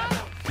the fuck?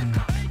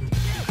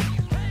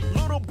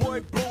 Little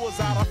boy blew us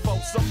out of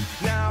Folsom.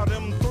 Now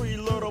them three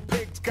little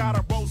pigs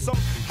gotta roast 'em.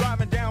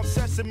 Driving down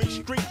Sesame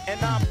Street, and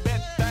I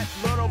bet that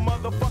little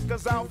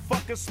motherfucker's out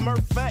fucking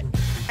Smurfette.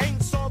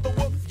 Ain't saw the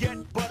wolf yet,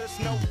 but it's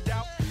no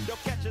doubt they'll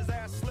catch his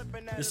ass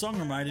slipping. this song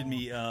reminded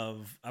me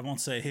of, I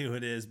won't say who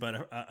it is, but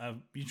a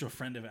mutual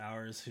friend of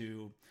ours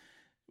who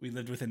we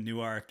lived with in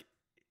Newark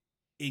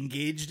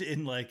engaged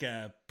in like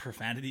a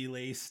profanity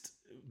laced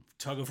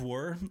tug of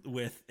war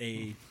with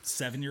a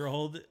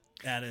 7-year-old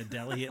at a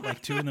deli at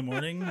like 2 a.m.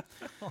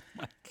 Oh my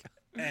God.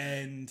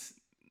 And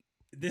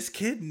this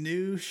kid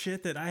knew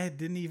shit that I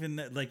didn't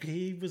even, like,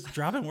 he was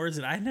dropping words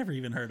that I'd never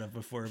even heard of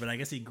before, but I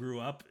guess he grew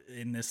up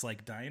in this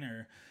like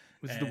diner.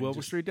 Was it the and Wilbur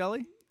just- Street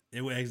Deli?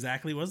 It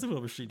exactly was the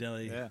Wilbur Street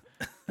Deli. Yeah,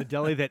 the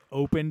deli that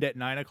opened at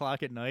 9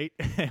 o'clock at night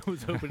and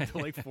was open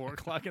until like 4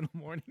 o'clock in the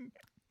morning.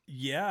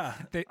 Yeah.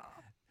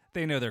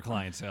 They know their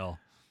clientele.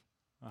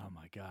 Oh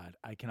my God,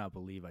 I cannot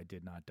believe I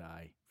did not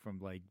die from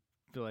like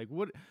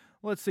what?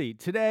 Let's see.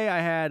 Today I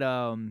had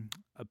a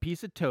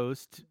piece of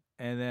toast,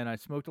 and then I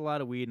smoked a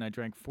lot of weed, and I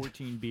drank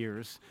 14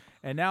 beers,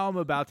 and now I'm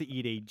about to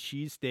eat a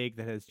cheesesteak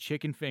that has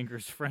chicken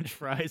fingers, French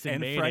fries,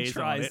 and mayonnaise French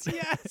fries. on it.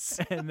 Yes,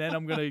 and then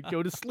I'm gonna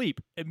go to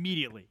sleep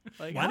immediately.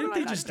 Like, Why how didn't did I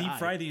they not just deep die?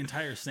 fry the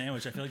entire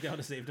sandwich? I feel like that would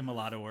have saved him a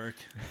lot of work.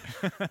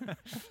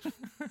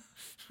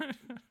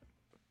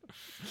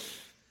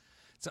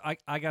 So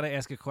I got to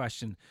ask a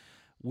question.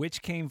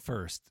 Which came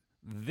first,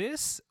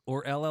 this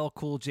or LL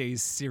Cool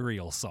J's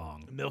cereal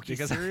song? Milky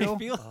because cereal?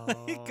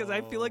 Because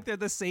I feel like they're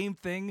the same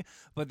thing,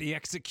 but the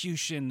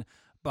execution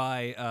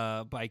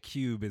by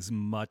Cube is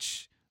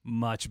much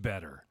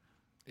better.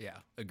 Yeah,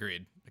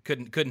 agreed. I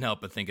couldn't help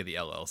but think of the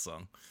LL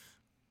song.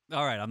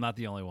 All right, I'm not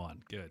the only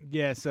one. Good.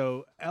 Yeah,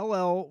 so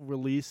LL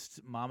released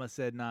Mama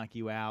Said Knock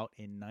You Out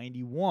in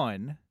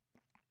 91.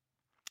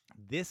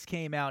 This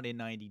came out in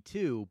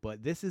 92,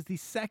 but this is the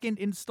second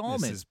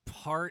installment. This is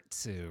part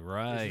 2,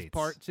 right? This is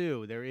part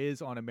 2. There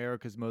is on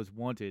America's Most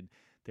Wanted,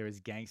 there is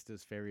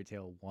Gangsta's Fairy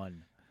Tale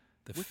 1.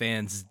 The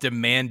fans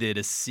demanded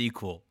a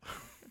sequel.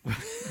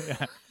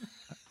 The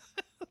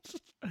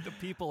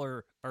people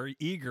are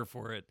eager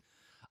for it.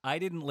 I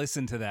didn't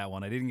listen to that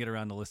one. I didn't get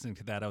around to listening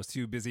to that. I was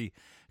too busy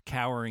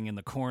cowering in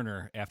the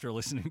corner after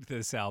listening to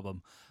this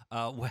album.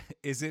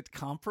 Is it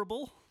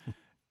comparable?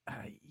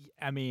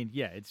 I mean,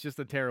 yeah, it's just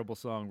a terrible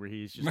song where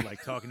he's just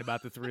like talking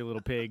about the 3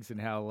 little pigs and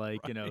how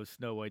like, you know,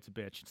 Snow White's a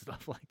bitch and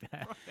stuff like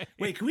that.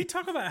 Wait, can we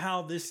talk about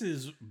how this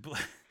is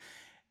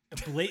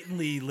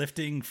blatantly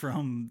lifting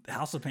from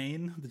House of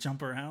Pain, the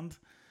jump around?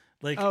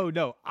 Like, Oh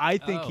no, I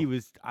think he Oh.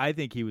 was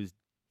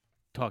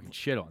talking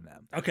shit on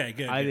them. okay,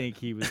 good. I good. think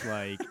he was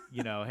like,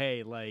 you know,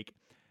 hey, like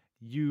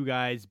you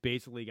guys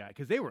basically got,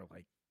 because they were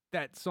like,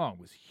 that song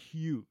was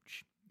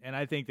huge. And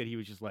I think that he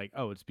was just like,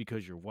 oh, it's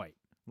because you're white.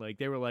 Like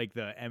they were like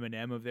the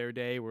Eminem of their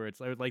day, where it's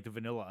like the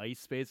Vanilla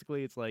Ice,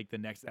 basically. It's like the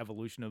next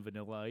evolution of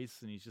Vanilla Ice.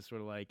 And he's just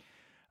sort of like,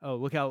 oh,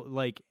 look how,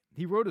 like,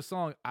 he wrote a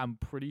song, I'm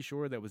pretty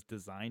sure, that was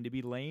designed to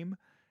be lame,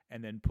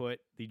 and then put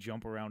the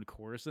jump around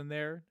chorus in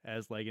there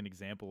as like an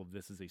example of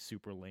this is a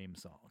super lame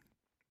song.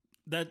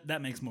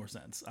 that makes more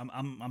sense.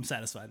 I'm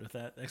satisfied with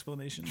that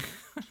explanation.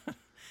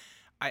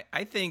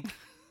 I think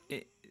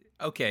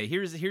okay,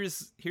 here's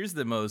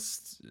the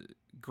most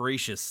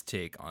gracious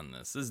take on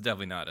this. This is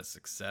definitely not a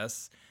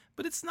success,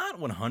 but it's not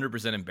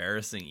 100%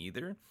 embarrassing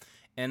either.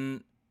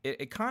 And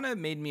it kind of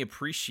made me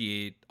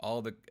appreciate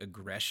all the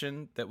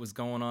aggression that was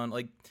going on.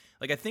 Like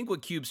I think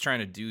what Cube's trying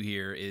to do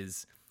here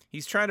is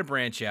he's trying to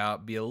branch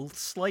out, be a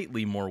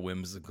slightly more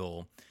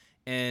whimsical,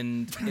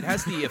 and it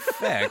has the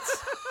effect.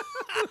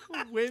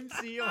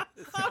 Whimsy.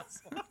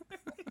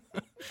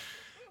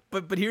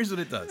 But here's what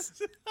it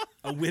does.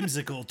 A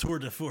whimsical tour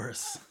de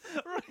force.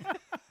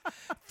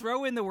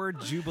 Throw in the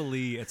word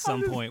Jubilee at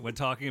some point when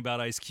talking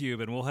about Ice Cube,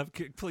 and we'll have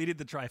completed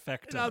the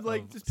trifecta. And I'm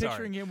like of- just sorry.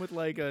 picturing him with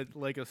like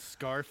a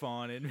scarf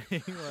on and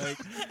being like,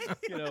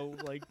 you know,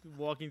 like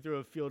walking through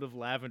a field of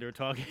lavender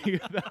talking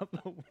about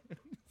the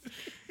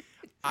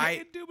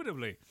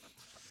Indubitably.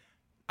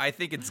 I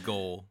think its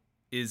goal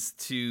is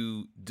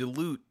to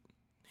dilute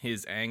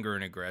his anger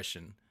and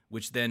aggression,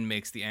 which then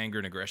makes the anger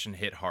and aggression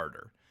hit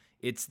harder.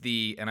 It's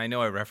and I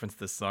know I reference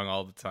this song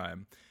all the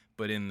time,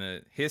 but in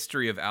the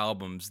history of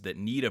albums that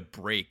need a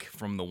break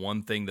from the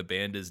one thing the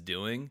band is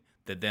doing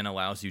that then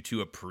allows you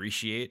to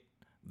appreciate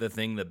the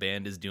thing the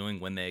band is doing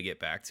when they get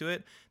back to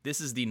it,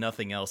 this is the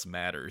Nothing Else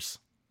Matters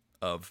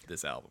of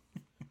this album.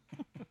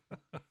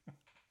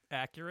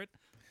 Accurate.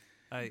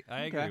 I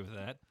agree with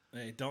that.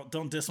 Hey,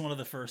 don't diss one of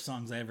the first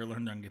songs I ever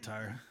learned on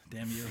guitar.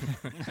 Damn you.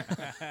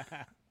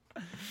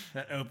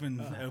 That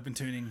open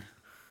tuning.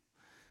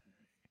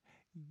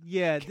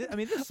 Yeah,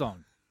 this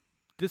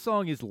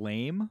song is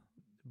lame,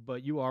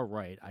 but you are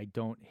right. I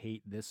don't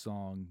hate this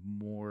song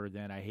more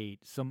than I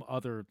hate some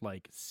other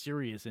like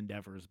serious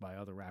endeavors by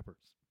other rappers.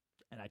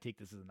 And I take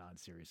this as a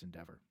non-serious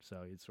endeavor.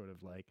 So it's sort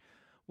of like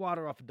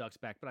water off a duck's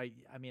back. But I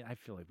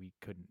feel like we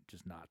couldn't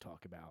just not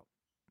talk about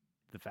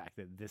the fact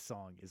that this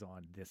song is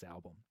on this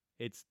album.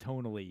 It's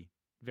tonally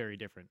very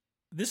different.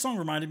 This song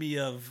reminded me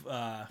of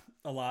a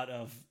lot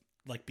of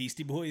like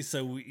Beastie Boys.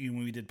 So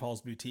when we did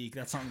Paul's Boutique,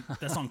 that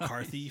song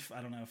Car Thief.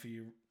 I don't know if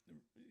you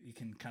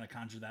can kind of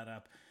conjure that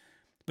up,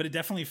 but it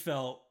definitely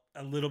felt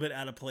a little bit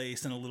out of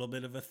place and a little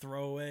bit of a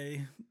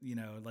throwaway,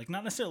 like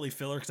not necessarily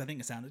filler, because I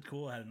think it sounded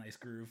cool. It had a nice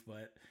groove,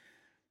 but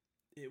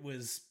it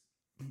was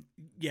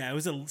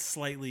a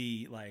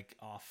slightly like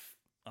off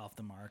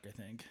the mark, I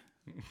think.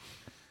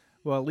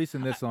 Well, at least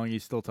in this song,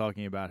 he's still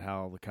talking about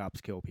how the cops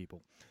kill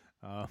people.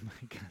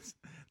 Because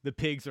the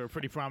pigs are a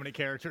pretty prominent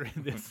character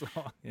in this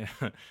song. Yeah.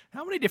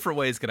 How many different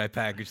ways could I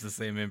package the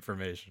same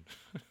information?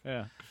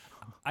 Yeah.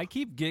 I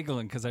keep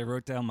giggling because I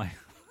wrote down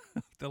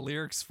the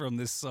lyrics from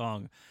this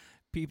song.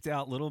 Peeped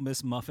out little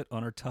Miss Muffet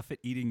on her tuffet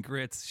eating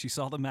grits. She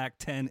saw the Mac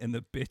 10 and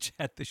the bitch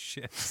had the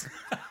shits.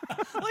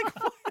 Like,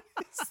 what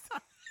is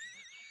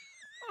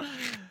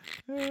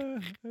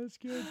that? That's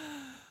good.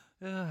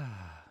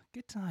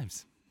 Good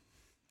times.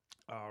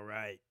 All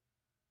right.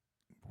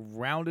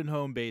 Rounding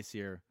home base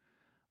here.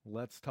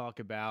 Let's talk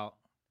about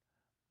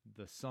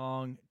the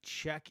song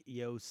Check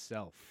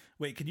Yourself.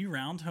 Wait, can you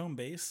round home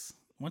base?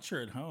 Once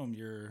you're at home,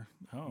 you're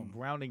home.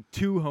 Rounding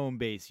to home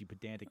base, you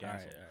pedantic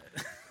asshole.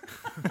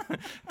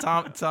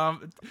 All right.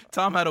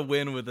 Tom had a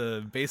win with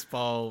a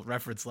baseball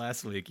reference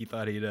last week. He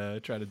thought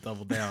he'd try to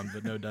double down,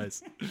 but no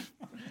dice.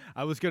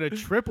 I was going to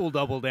triple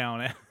double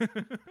down.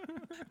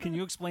 Can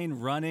you explain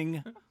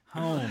running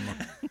home?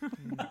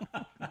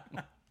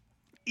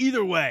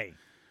 Either way,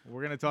 we're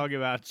going to talk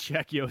about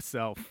Check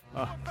Yourself.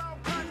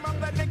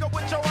 That nigga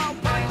with your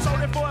Alpine,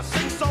 sold it for a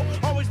 6, so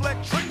always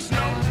let tricks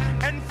know.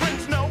 And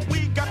friends know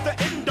we got the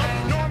endo.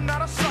 No, I'm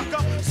not a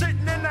sucker, sitting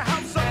in the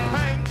house of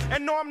pain.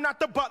 And no, I'm not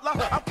the butler,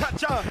 I'll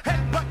cut ya,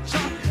 headbutt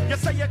ya. You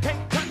say you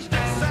can't touch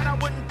this, said I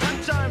wouldn't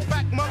touch ya. In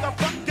fact,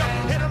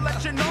 motherfucker, here to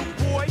let you know,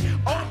 boy.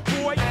 Oh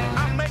boy,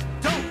 I make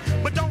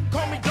dope, but don't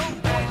call me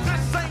dope, boy.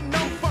 This ain't no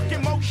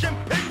fucking motion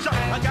picture.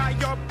 I got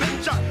your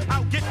picture,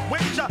 I'll get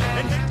with ya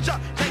and hit ya,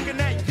 taking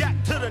that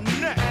yak to the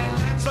neck.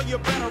 So you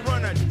better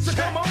run it. So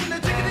come on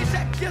and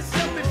check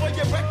yourself before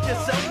you wreck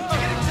yourself.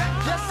 Check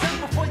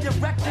yourself before you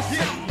wreck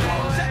yourself.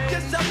 Check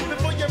yourself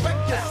before you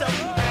wreck yourself.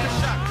 The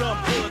shotgun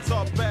bullets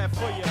are bad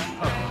for you.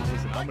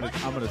 Listen,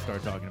 I'm gonna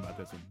start talking about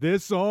this one.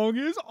 This song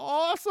is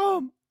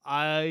awesome.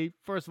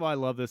 First of all, I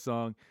love this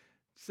song.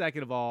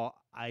 Second of all,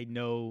 I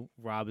know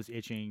Rob is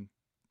itching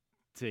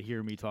to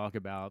hear me talk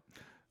about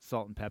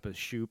Salt and Peppa's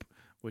Shoop,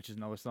 which is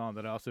another song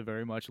that I also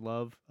very much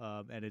love.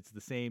 And it's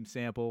the same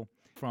sample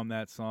from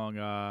that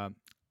song,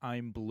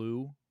 I'm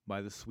Blue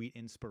by the Sweet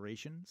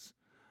Inspirations,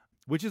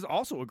 which is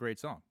also a great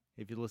song.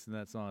 If you listen to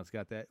that song, it's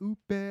got that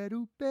oop-bad,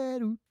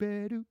 oop-bad,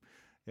 oop-bad, oop,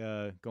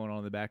 going on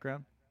in the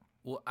background.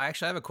 Well, I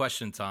actually have a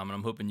question, Tom, and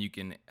I'm hoping you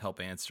can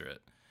help answer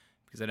it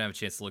because I didn't have a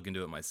chance to look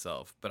into it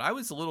myself. But I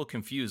was a little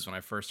confused when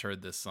I first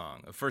heard this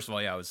song. First of all,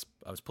 I was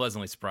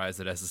pleasantly surprised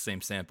that it has the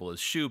same sample as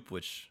Shoop,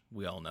 which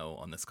we all know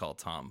on this call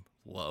Tom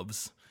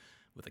loves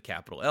with a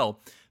capital L.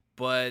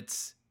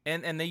 But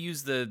and they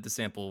use the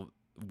sample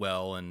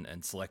well and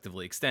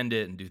selectively extend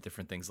it and do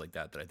different things like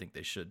that I think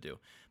they should do.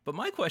 But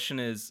my question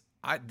is,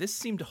 this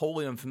seemed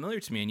wholly unfamiliar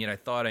to me, and yet I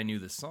thought I knew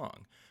this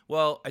song.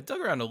 Well, I dug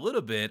around a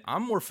little bit.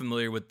 I'm more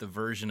familiar with the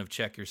version of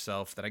Check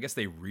Yourself that I guess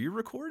they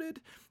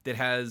re-recorded that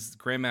has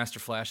Grandmaster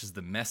Flash's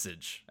The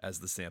Message as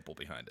the sample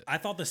behind it. I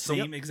thought the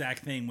same exact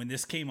thing when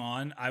this came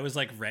on. I was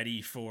like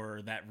ready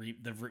for that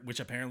which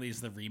apparently is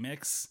the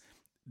remix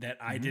that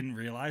I didn't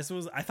realize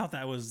was. I thought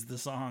that was the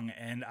song,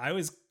 and I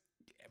was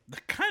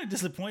kind of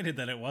disappointed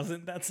that it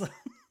wasn't that song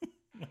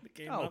when it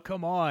came up.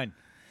 Come on.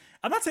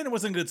 I'm not saying it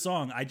wasn't a good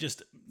song. I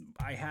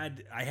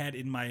had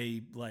in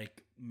my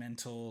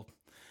mental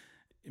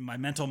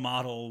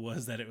model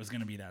was that it was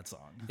going to be that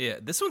song. Yeah,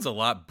 this one's a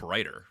lot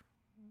brighter.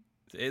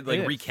 It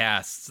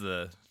recasts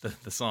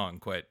the song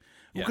quite.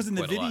 Well, because in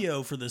the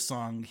video for this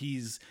song,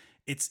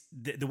 it's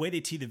the way they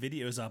tee the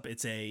videos up.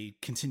 It's a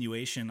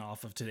continuation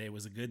off of Today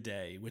Was a Good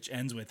Day, which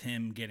ends with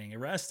him getting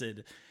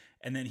arrested,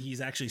 and then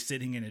he's actually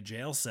sitting in a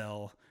jail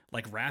cell,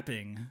 like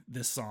rapping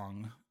this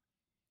song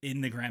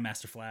in the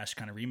Grandmaster Flash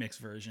kind of remix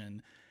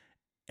version.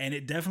 And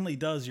it definitely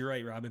does. You're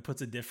right, Rob. It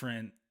puts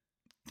different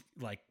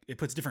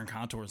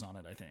contours on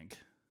it, I think.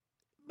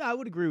 No, I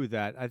would agree with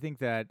that. I think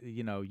that,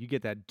 you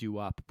get that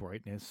doo-wop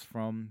brightness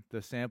from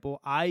the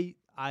sample. I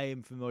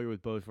am familiar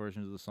with both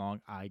versions of the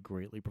song. I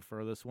greatly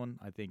prefer this one.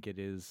 I think it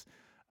is,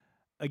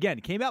 again,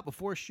 it came out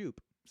before Shoop.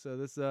 So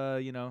this,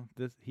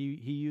 he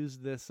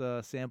used this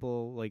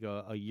sample like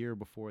a year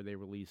before they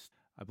released.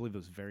 I believe it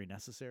was Very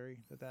Necessary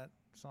that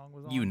song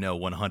was on.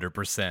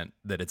 100%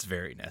 that it's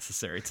very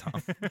necessary,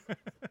 Tom.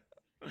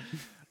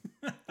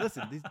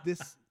 Listen,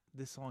 this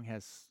song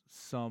has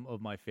some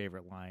of my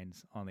favorite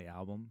lines on the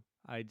album.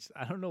 I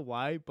don't know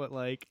why, but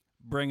like,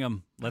 Bring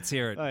them. Let's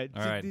hear it. all right,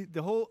 All right.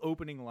 the whole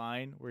opening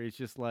line where it's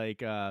just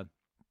like,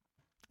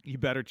 you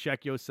better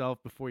check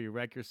yourself before you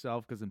wreck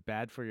yourself because I'm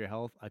bad for your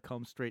health. I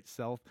come straight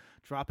south,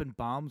 dropping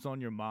bombs on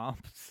your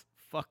moms.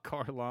 Fuck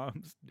car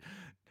alarms.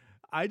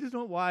 I just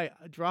don't know why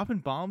dropping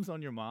bombs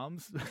on your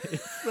moms.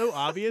 It's so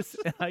obvious,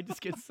 and I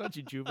just get such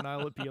a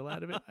juvenile appeal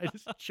out of it. I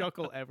just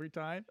chuckle every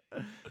time.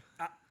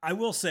 I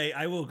will say,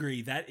 I will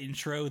agree that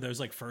intro, those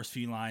like first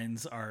few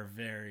lines are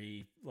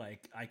very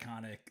like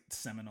iconic,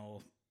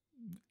 seminal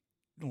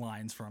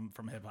lines from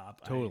hip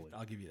hop. Totally.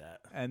 I'll give you that.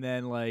 And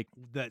then like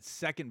that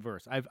second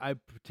verse, I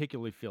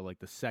particularly feel like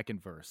the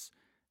second verse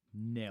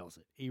nails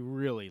it. He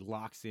really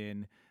locks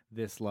in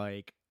this,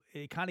 like,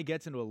 it kind of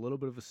gets into a little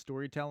bit of a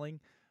storytelling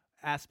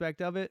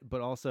aspect of it, but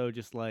also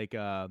just like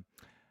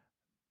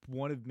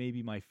one of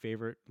maybe my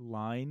favorite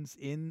lines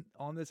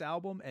on this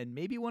album, and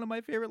maybe one of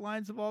my favorite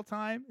lines of all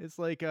time. It's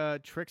like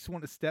tricks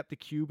want to step to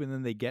Cube and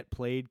then they get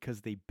played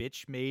because they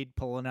bitch made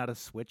pulling out a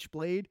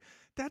switchblade.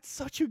 That's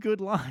such a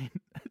good line.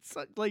 It's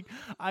like,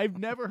 I've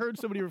never heard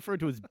somebody referred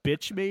to as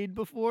bitch made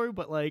before,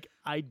 but like,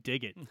 I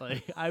dig it.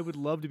 Like, I would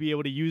love to be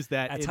able to use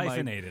that That's in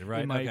hyphenated,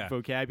 right? in my Okay.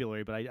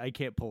 vocabulary, but I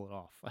can't pull it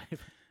off.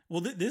 Well,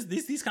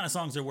 these kind of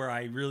songs are where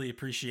I really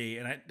appreciate,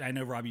 and I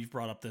know, Rob, you've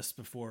brought up this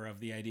before, of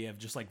the idea of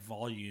just like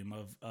volume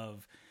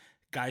of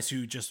guys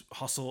who just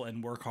hustle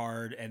and work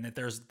hard, and that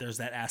there's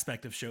that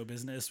aspect of show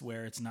business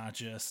where it's not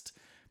just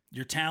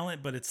your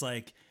talent, but it's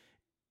like,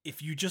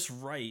 if you just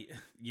write,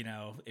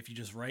 if you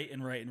just write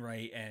and write and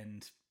write,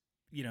 and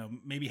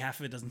maybe half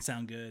of it doesn't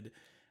sound good,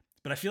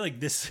 but I feel like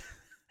this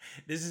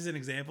is an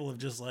example of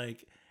just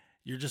like,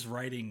 you're just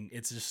writing.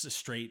 It's just a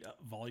straight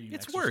volume.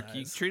 It's exercise. work.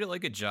 You treat it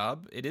like a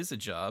job. It is a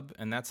job,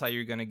 and that's how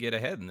you're going to get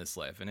ahead in this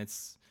life. And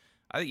it's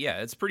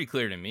pretty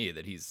clear to me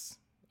that he's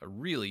a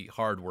really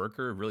hard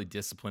worker, a really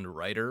disciplined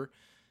writer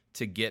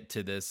to get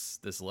to this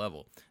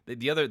level.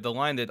 The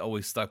line that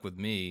always stuck with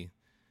me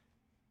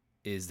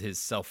is his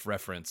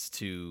self-reference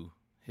to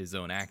his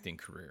own acting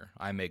career.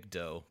 I make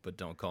dough, but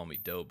don't call me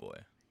Doughboy.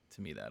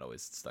 To me, that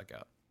always stuck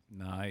out.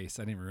 Nice.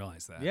 I didn't even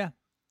realize that. Yeah.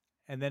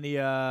 And then he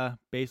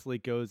basically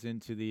goes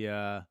into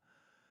the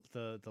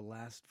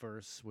last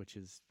verse, which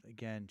is,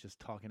 again,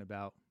 just talking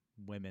about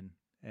women.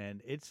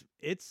 And it's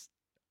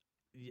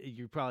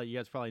you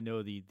guys probably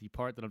know the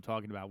part that I'm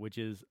talking about, which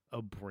is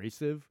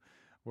abrasive,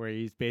 where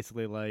he's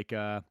basically like,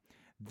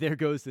 there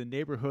goes the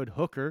neighborhood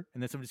hooker,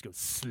 and then someone just goes,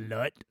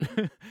 slut.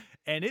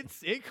 And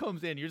it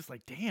comes in, you're just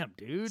like, damn,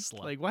 dude.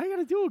 Slut. Like, why you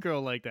gotta do a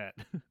girl like that?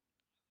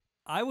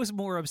 I was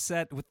more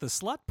upset with the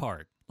slut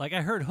part. Like,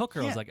 I heard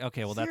hooker, I was Yeah, like,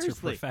 okay, well, that's her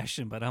seriously.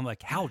 profession, but I'm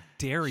like, how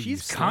dare you?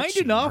 She's slut kind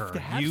shame enough her, to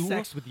have you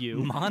sex with you.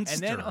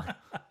 monster. And then,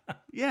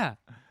 yeah.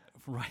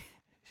 Right.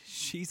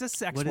 She's a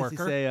sex What does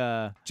worker. he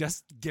say?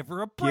 Just give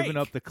her a break. Giving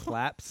up the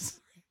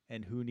claps,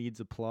 and who needs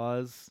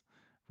applause?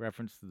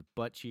 Reference to the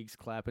butt cheeks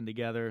clapping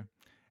together.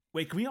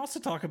 Wait, can we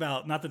also talk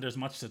about, not that there's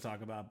much to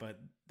talk about, but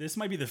this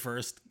might be the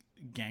first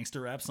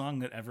gangster rap song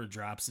that ever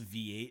drops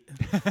V8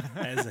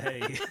 as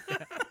a...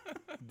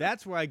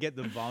 That's where I get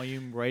the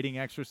volume writing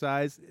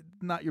exercise.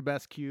 Not your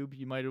best Cube.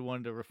 You might have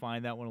wanted to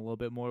refine that one a little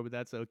bit more, but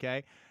that's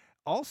okay.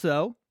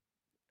 Also,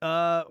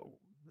 a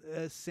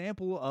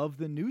sample of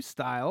the New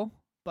Style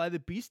by the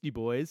Beastie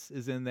Boys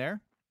is in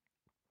there,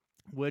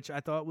 which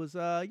I thought was,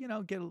 get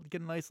a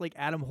nice like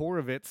Adam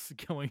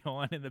Horovitz going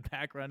on in the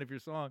background of your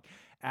song.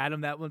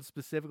 Adam, that one's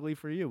specifically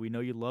for you. We know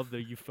you love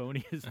the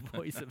euphonious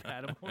voice of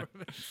Adam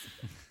Horovitz.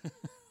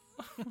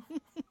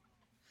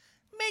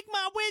 Make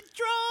my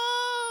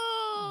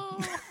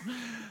withdrawal.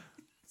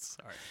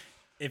 Sorry.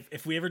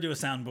 If we ever do a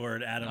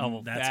soundboard, Adam,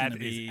 Oh, that's that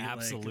going to is be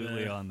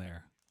absolutely like on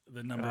there.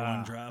 the number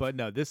one drop. But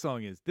no, this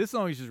song is just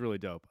really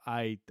dope.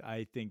 I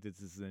think this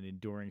is an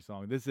enduring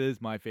song. This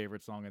is my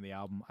favorite song on the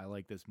album. I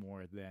like this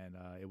more than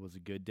It Was a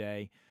Good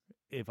Day.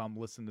 If I'm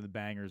listening to the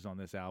bangers on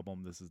this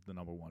album, this is the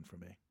number one for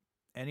me.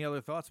 Any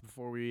other thoughts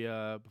before we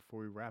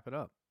wrap it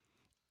up?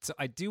 So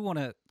I do want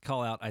to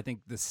call out, I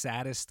think, the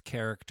saddest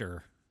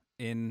character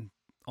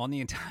on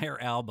the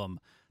entire album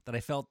that I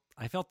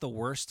felt the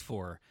worst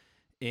for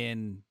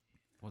in,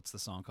 what's the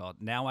song called?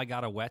 Now I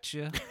Gotta Wet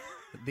You.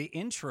 The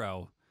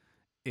intro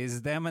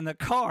is them in the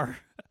car,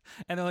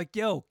 and they're like,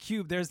 yo,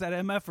 Cube, there's that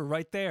MFer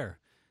right there.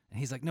 And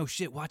he's like, no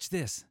shit, watch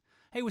this.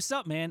 Hey, what's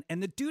up, man?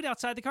 And the dude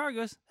outside the car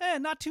goes,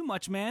 not too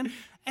much, man.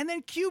 And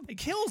then Cube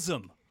kills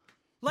him.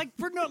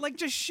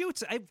 Just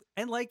shoots.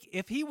 And like,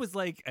 if he was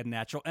like a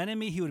natural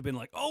enemy, he would have been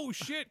like, "Oh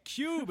shit,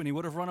 Cube," and he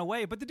would have run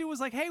away. But the dude was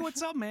like, "Hey,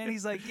 what's up, man?"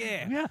 He's like,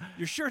 "Yeah,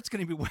 your shirt's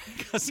gonna be wet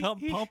because I'm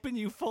pumping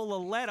you full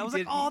of lead." I was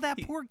like, "Oh, that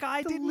poor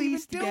guy didn't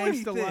even do gangsta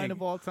anything." line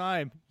of all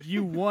time.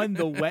 You won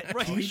the wet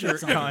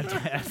T-shirt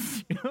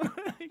contest.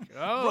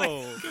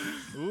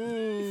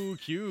 Ooh,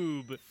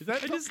 Cube. Is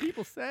that what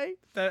people say?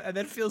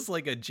 That feels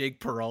like a Jake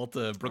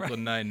Peralta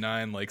Brooklyn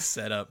Nine-Nine like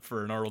setup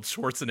for an Arnold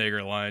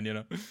Schwarzenegger line, you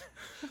know?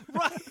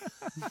 Right.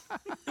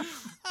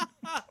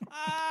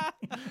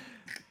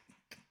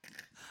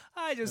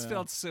 I just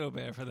felt so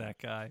bad for that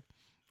guy.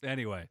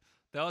 Anyway,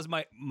 that was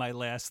my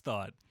last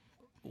thought.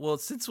 Well,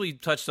 since we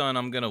touched on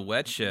 "I'm gonna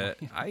wet you,"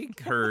 I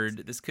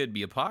heard this could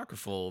be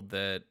apocryphal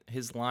that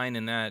his line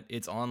in that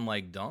 "it's on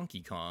like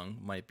Donkey Kong"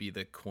 might be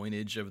the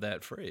coinage of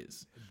that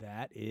phrase.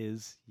 That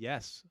is,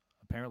 yes,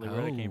 apparently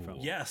where it came from.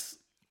 Yes,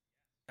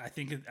 I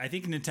think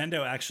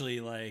Nintendo actually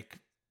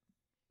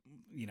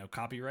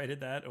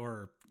copyrighted that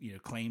or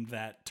claimed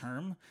that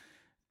term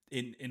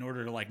in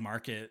order to like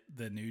market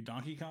the new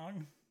Donkey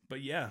Kong.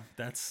 But yeah,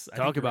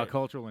 talk about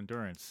cultural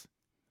endurance.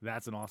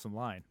 That's an awesome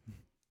line.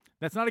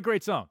 That's not a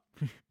great song.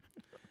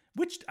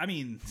 Which, I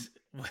mean,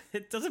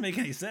 it doesn't make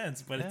any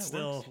sense, but it's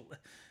still,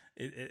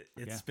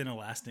 it's been a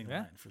lasting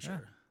line for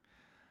sure.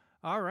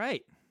 All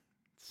right.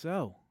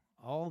 So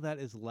all that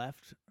is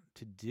left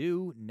to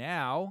do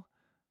now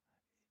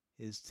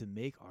is to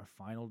make our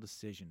final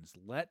decisions.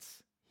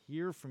 Let's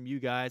hear from you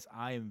guys.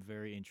 I am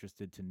very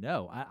interested to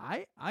know.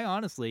 I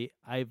honestly,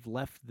 I've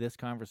left this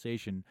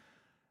conversation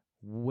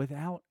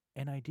without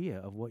an idea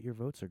of what your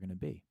votes are going to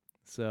be.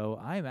 So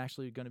I am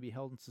actually going to be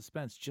held in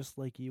suspense, just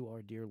like you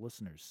are, dear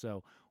listeners.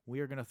 So we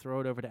are going to throw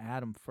it over to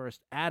Adam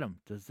first. Adam,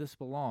 does this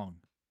belong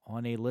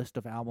on a list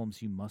of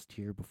albums you must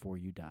hear before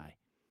you die?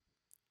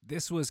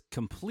 This was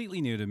completely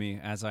new to me,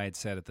 as I had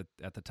said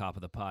at the top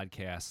of the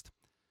podcast,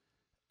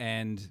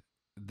 and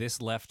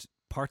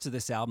parts of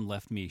this album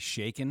left me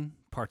shaken.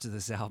 Parts of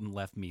this album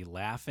left me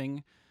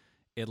laughing.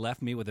 It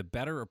left me with a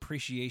better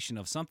appreciation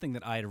of something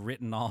that I had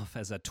written off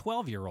as a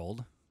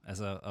 12-year-old. As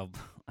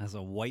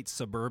a white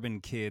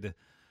suburban kid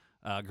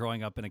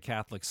growing up in a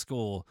Catholic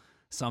school,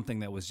 something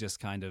that was just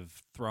kind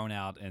of thrown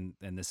out and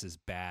this is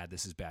bad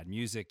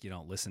music, you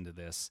don't listen to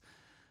this.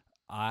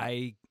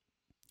 I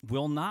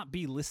will not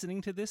be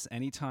listening to this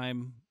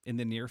anytime in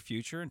the near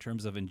future in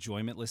terms of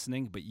enjoyment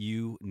listening, but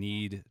you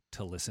need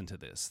to listen to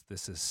this.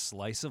 This is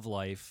slice of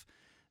life.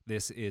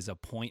 This is a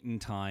point in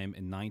time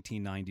in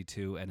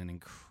 1992 at an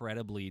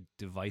incredibly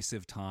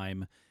divisive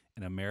time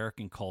in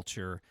American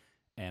culture.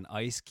 And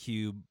Ice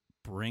Cube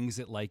brings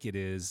it like it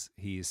is.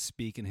 He is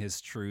speaking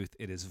his truth.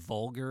 It is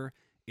vulgar.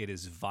 It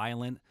is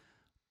violent.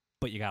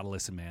 But you got to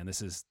listen, man.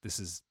 This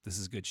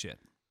is good shit.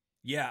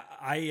 Yeah,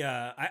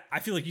 I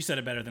feel like you said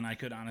it better than I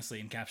could, honestly,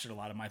 and captured a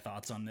lot of my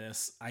thoughts on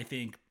this. I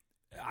think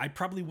I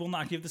probably will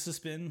not give this a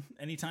spin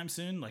anytime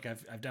soon. Like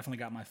I've definitely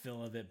got my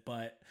fill of it,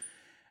 but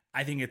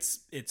I think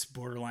it's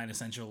borderline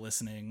essential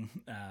listening.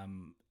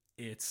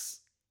 It's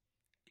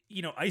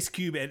Ice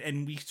Cube,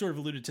 and we sort of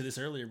alluded to this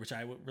earlier, which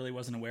I really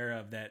wasn't aware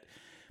of, that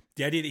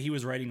the idea that he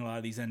was writing a lot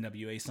of these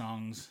NWA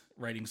songs,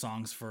 writing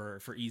songs for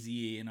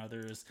Eazy-E and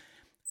others.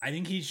 I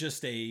think he's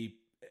just a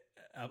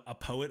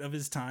poet of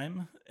his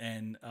time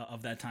and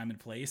of that time and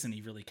place, and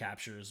he really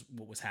captures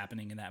what was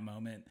happening in that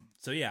moment.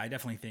 So yeah, I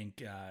definitely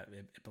think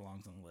it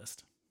belongs on the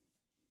list.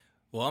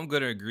 Well, I'm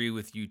going to agree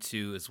with you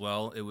too as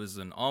well. It was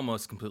an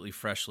almost completely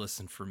fresh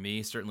listen for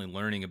me. Certainly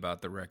learning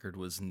about the record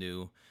was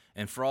new.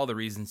 And for all the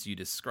reasons you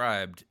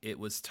described, it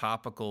was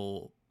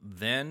topical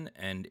then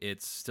and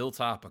it's still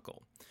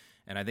topical.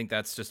 And I think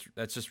that's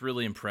just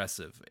really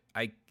impressive.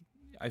 I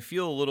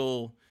feel a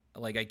little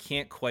like I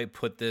can't quite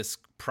put this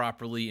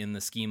properly in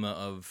the schema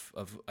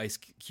of Ice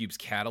Cube's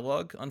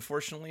catalog,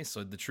 unfortunately.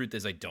 So the truth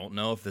is I don't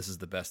know if this is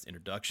the best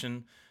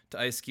introduction to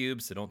Ice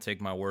Cube, so don't take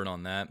my word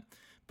on that.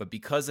 But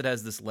because it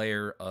has this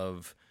layer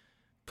of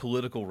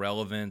political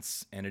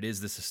relevance and it is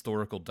this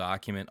historical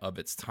document of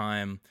its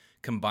time,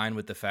 combined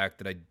with the fact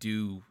that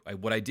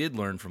what I did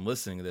learn from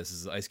listening to this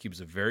is Ice Cube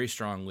is a very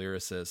strong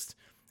lyricist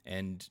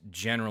and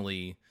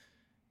generally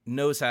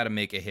knows how to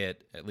make a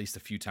hit at least a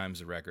few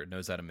times a record,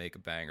 knows how to make a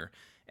banger.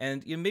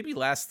 And maybe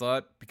last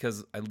thought,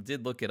 because I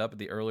did look it up at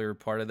the earlier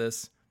part of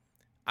this,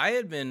 I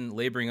had been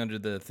laboring under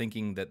the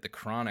thinking that The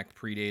Chronic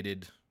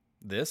predated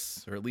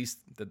this, or at least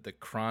that The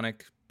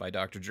Chronic by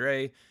Dr.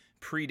 Dre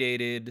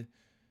predated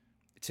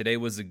Today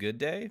Was a Good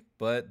Day,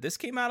 but this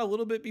came out a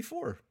little bit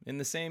before in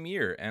the same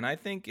year. And I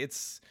think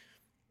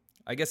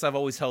I guess I've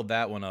always held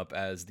that one up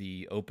as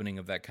the opening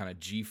of that kind of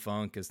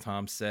G-funk, as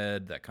Tom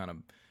said, that kind of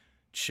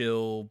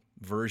chill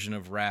version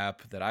of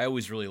rap that I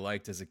always really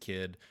liked as a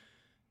kid.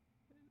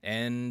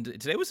 And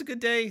Today Was a Good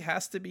Day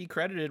has to be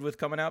credited with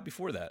coming out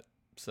before that.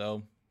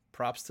 So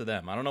props to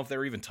them. I don't know if they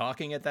were even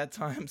talking at that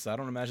time, so I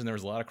don't imagine there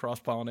was a lot of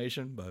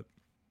cross-pollination, but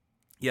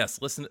yes,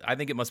 listen. I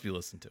think it must be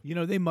listened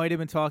to. They might have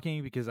been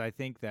talking because I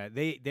think that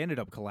they ended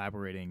up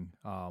collaborating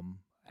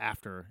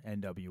after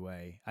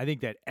NWA. I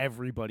think that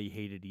everybody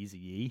hated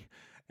Eazy-E,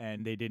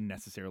 and they didn't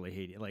necessarily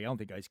hate it. Like, I don't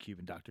think Ice Cube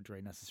and Dr.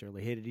 Dre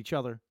necessarily hated each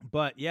other.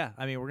 But yeah,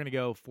 I mean, we're going to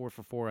go 4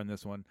 for 4 on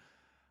this one.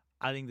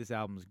 I think this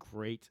album is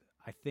great.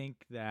 I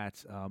think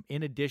that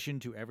in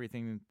addition to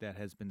everything that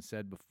has been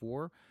said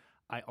before,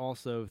 I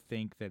also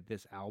think that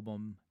this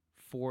album,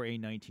 for a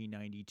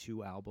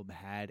 1992 album,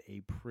 had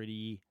a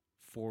pretty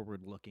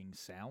forward-looking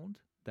sound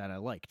that I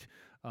liked.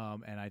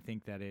 And I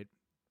think that it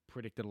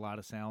predicted a lot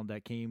of sound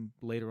that came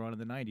later on in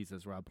the 90s,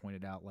 as Rob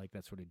pointed out, like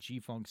that sort of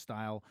G-Funk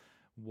style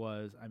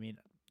was, I mean,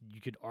 you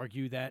could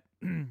argue that,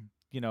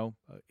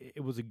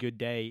 It Was a Good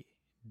Day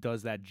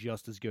does that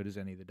just as good as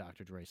any of the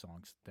Dr. Dre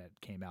songs that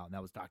came out, and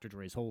that was Dr.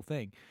 Dre's whole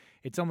thing.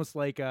 It's almost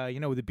like,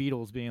 with the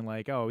Beatles being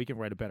like, oh, we can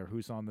write a better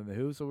Who song than the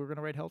Who, so we're going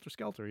to write Helter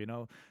Skelter,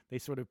 They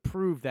sort of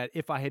proved that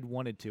if I had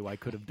wanted to, I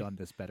could have done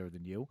this better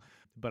than you,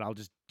 but I'll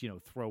just,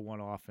 throw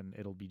one off, and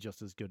it'll be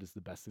just as good as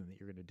the best thing that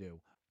you're going to do.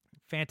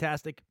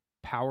 Fantastic,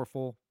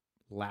 powerful,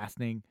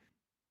 lasting,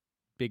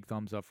 big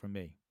thumbs up from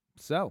me.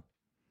 So,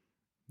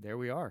 there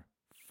we are,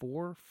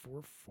 4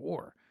 for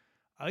 4.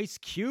 Ice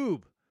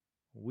Cube,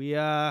 we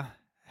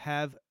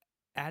have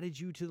added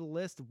you to the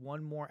list.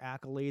 One more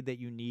accolade that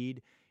you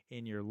need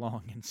in your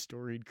long and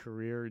storied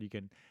career. You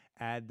can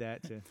add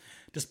that to.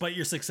 Despite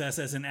your success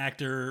as an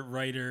actor,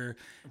 writer.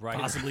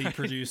 Possibly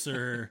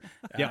producer.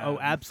 Yeah,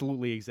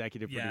 absolutely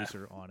executive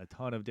producer on a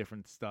ton of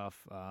different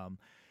stuff.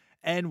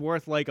 And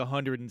worth like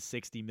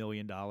 $160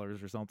 million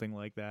or something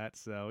like that.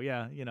 So,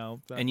 yeah,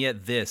 And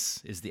yet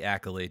this is the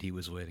accolade he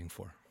was waiting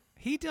for.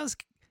 He does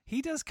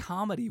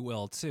comedy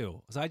well,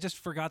 too. So I just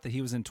forgot that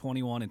he was in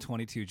 21 and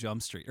 22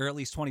 Jump Street, or at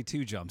least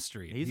 22 Jump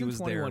Street. He was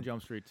in 21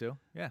 Jump Street, too.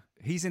 Yeah.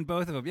 He's in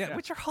both of them, yeah,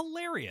 which are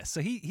hilarious.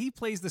 So he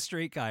plays the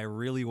straight guy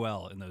really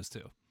well in those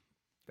two.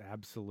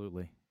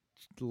 Absolutely.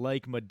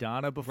 Like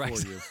Madonna before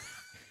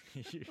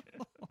you.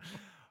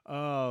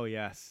 Oh,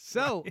 yes.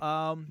 So,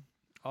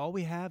 all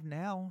we have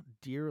now,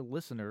 dear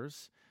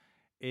listeners,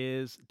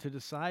 is to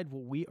decide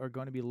what we are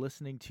going to be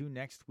listening to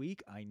next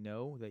week. I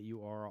know that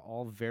you are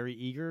all very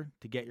eager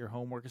to get your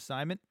homework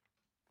assignment.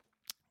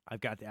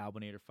 I've got the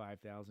Albinator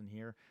 5000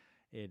 here.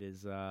 It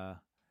has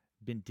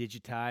been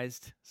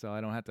digitized, so I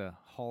don't have to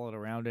haul it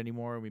around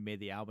anymore. We made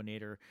the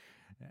Albinator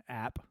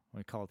app.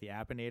 We call it the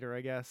Appinator,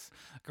 I guess.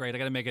 Great. I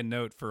got to make a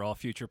note for all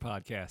future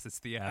podcasts. It's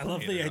the Appinator. I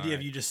love the idea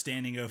of you just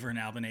standing over an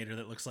Albinator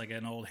that looks like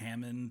an old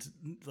Hammond,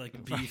 like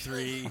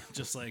B3,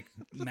 just like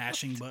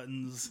mashing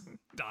buttons,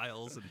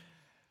 dials, and...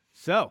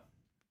 So,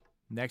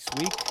 next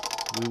week,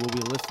 we will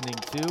be listening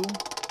to,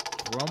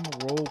 drum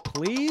roll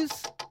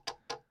please.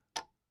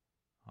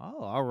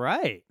 Oh, all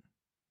right.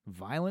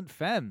 Violent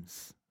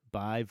Femmes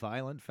by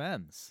Violent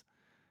Femmes,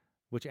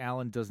 which,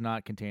 Alan, does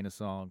not contain a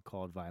song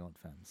called Violent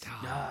Femmes.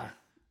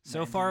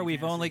 So far,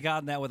 we've only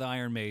gotten that with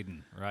Iron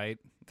Maiden, right?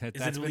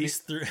 Is it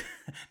released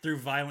through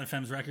Violent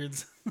Femmes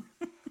Records?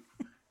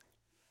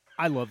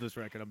 I love this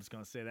record. I'm just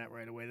going to say that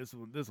right away. This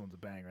one's a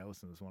banger. I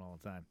listen to this one all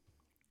the time.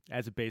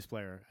 As a bass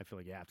player, I feel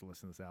like you have to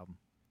listen to this album.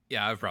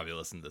 Yeah, I've probably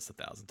listened to this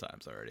 1,000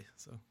 times already.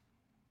 So,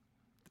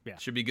 yeah,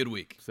 should be a good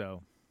week.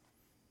 So,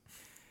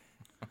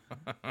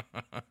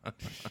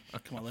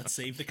 come on, let's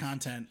save the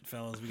content,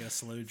 fellas. We got to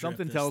slow drip.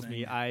 Something tells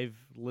me I've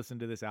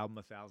listened to this album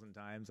 1,000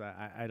 times.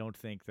 I don't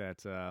think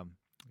that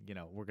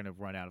we're gonna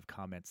run out of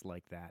comments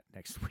like that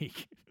next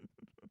week.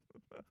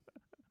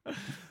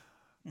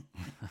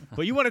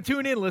 But you want to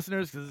tune in,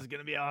 listeners, because this is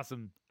gonna be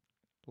awesome.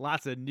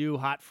 Lots of new,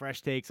 hot,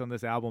 fresh takes on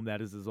this album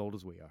that is as old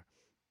as we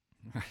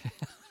are.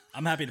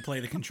 I'm happy to play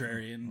the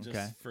contrarian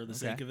just for the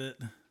sake of it.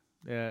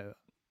 Yeah.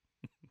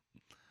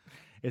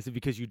 Is it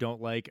because you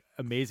don't like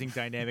amazing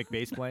dynamic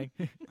bass playing?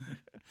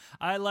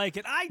 I like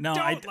it. I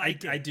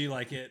do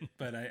like it,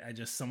 but I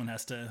just, someone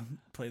has to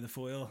play the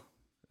foil.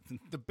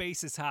 The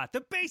bass is hot.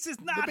 The bass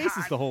is not hot. The bass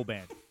is the whole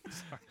band.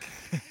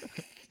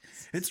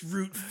 It's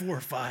Route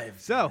 4-5.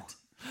 So,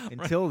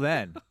 until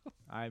then,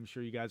 I'm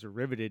sure you guys are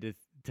riveted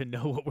to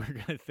know what we're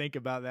going to think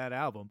about that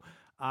album.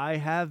 I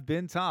have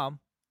been Tom.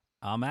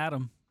 I'm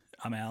Adam.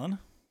 I'm Alan.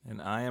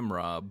 And I am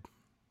Rob.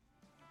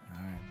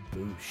 All right,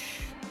 boosh.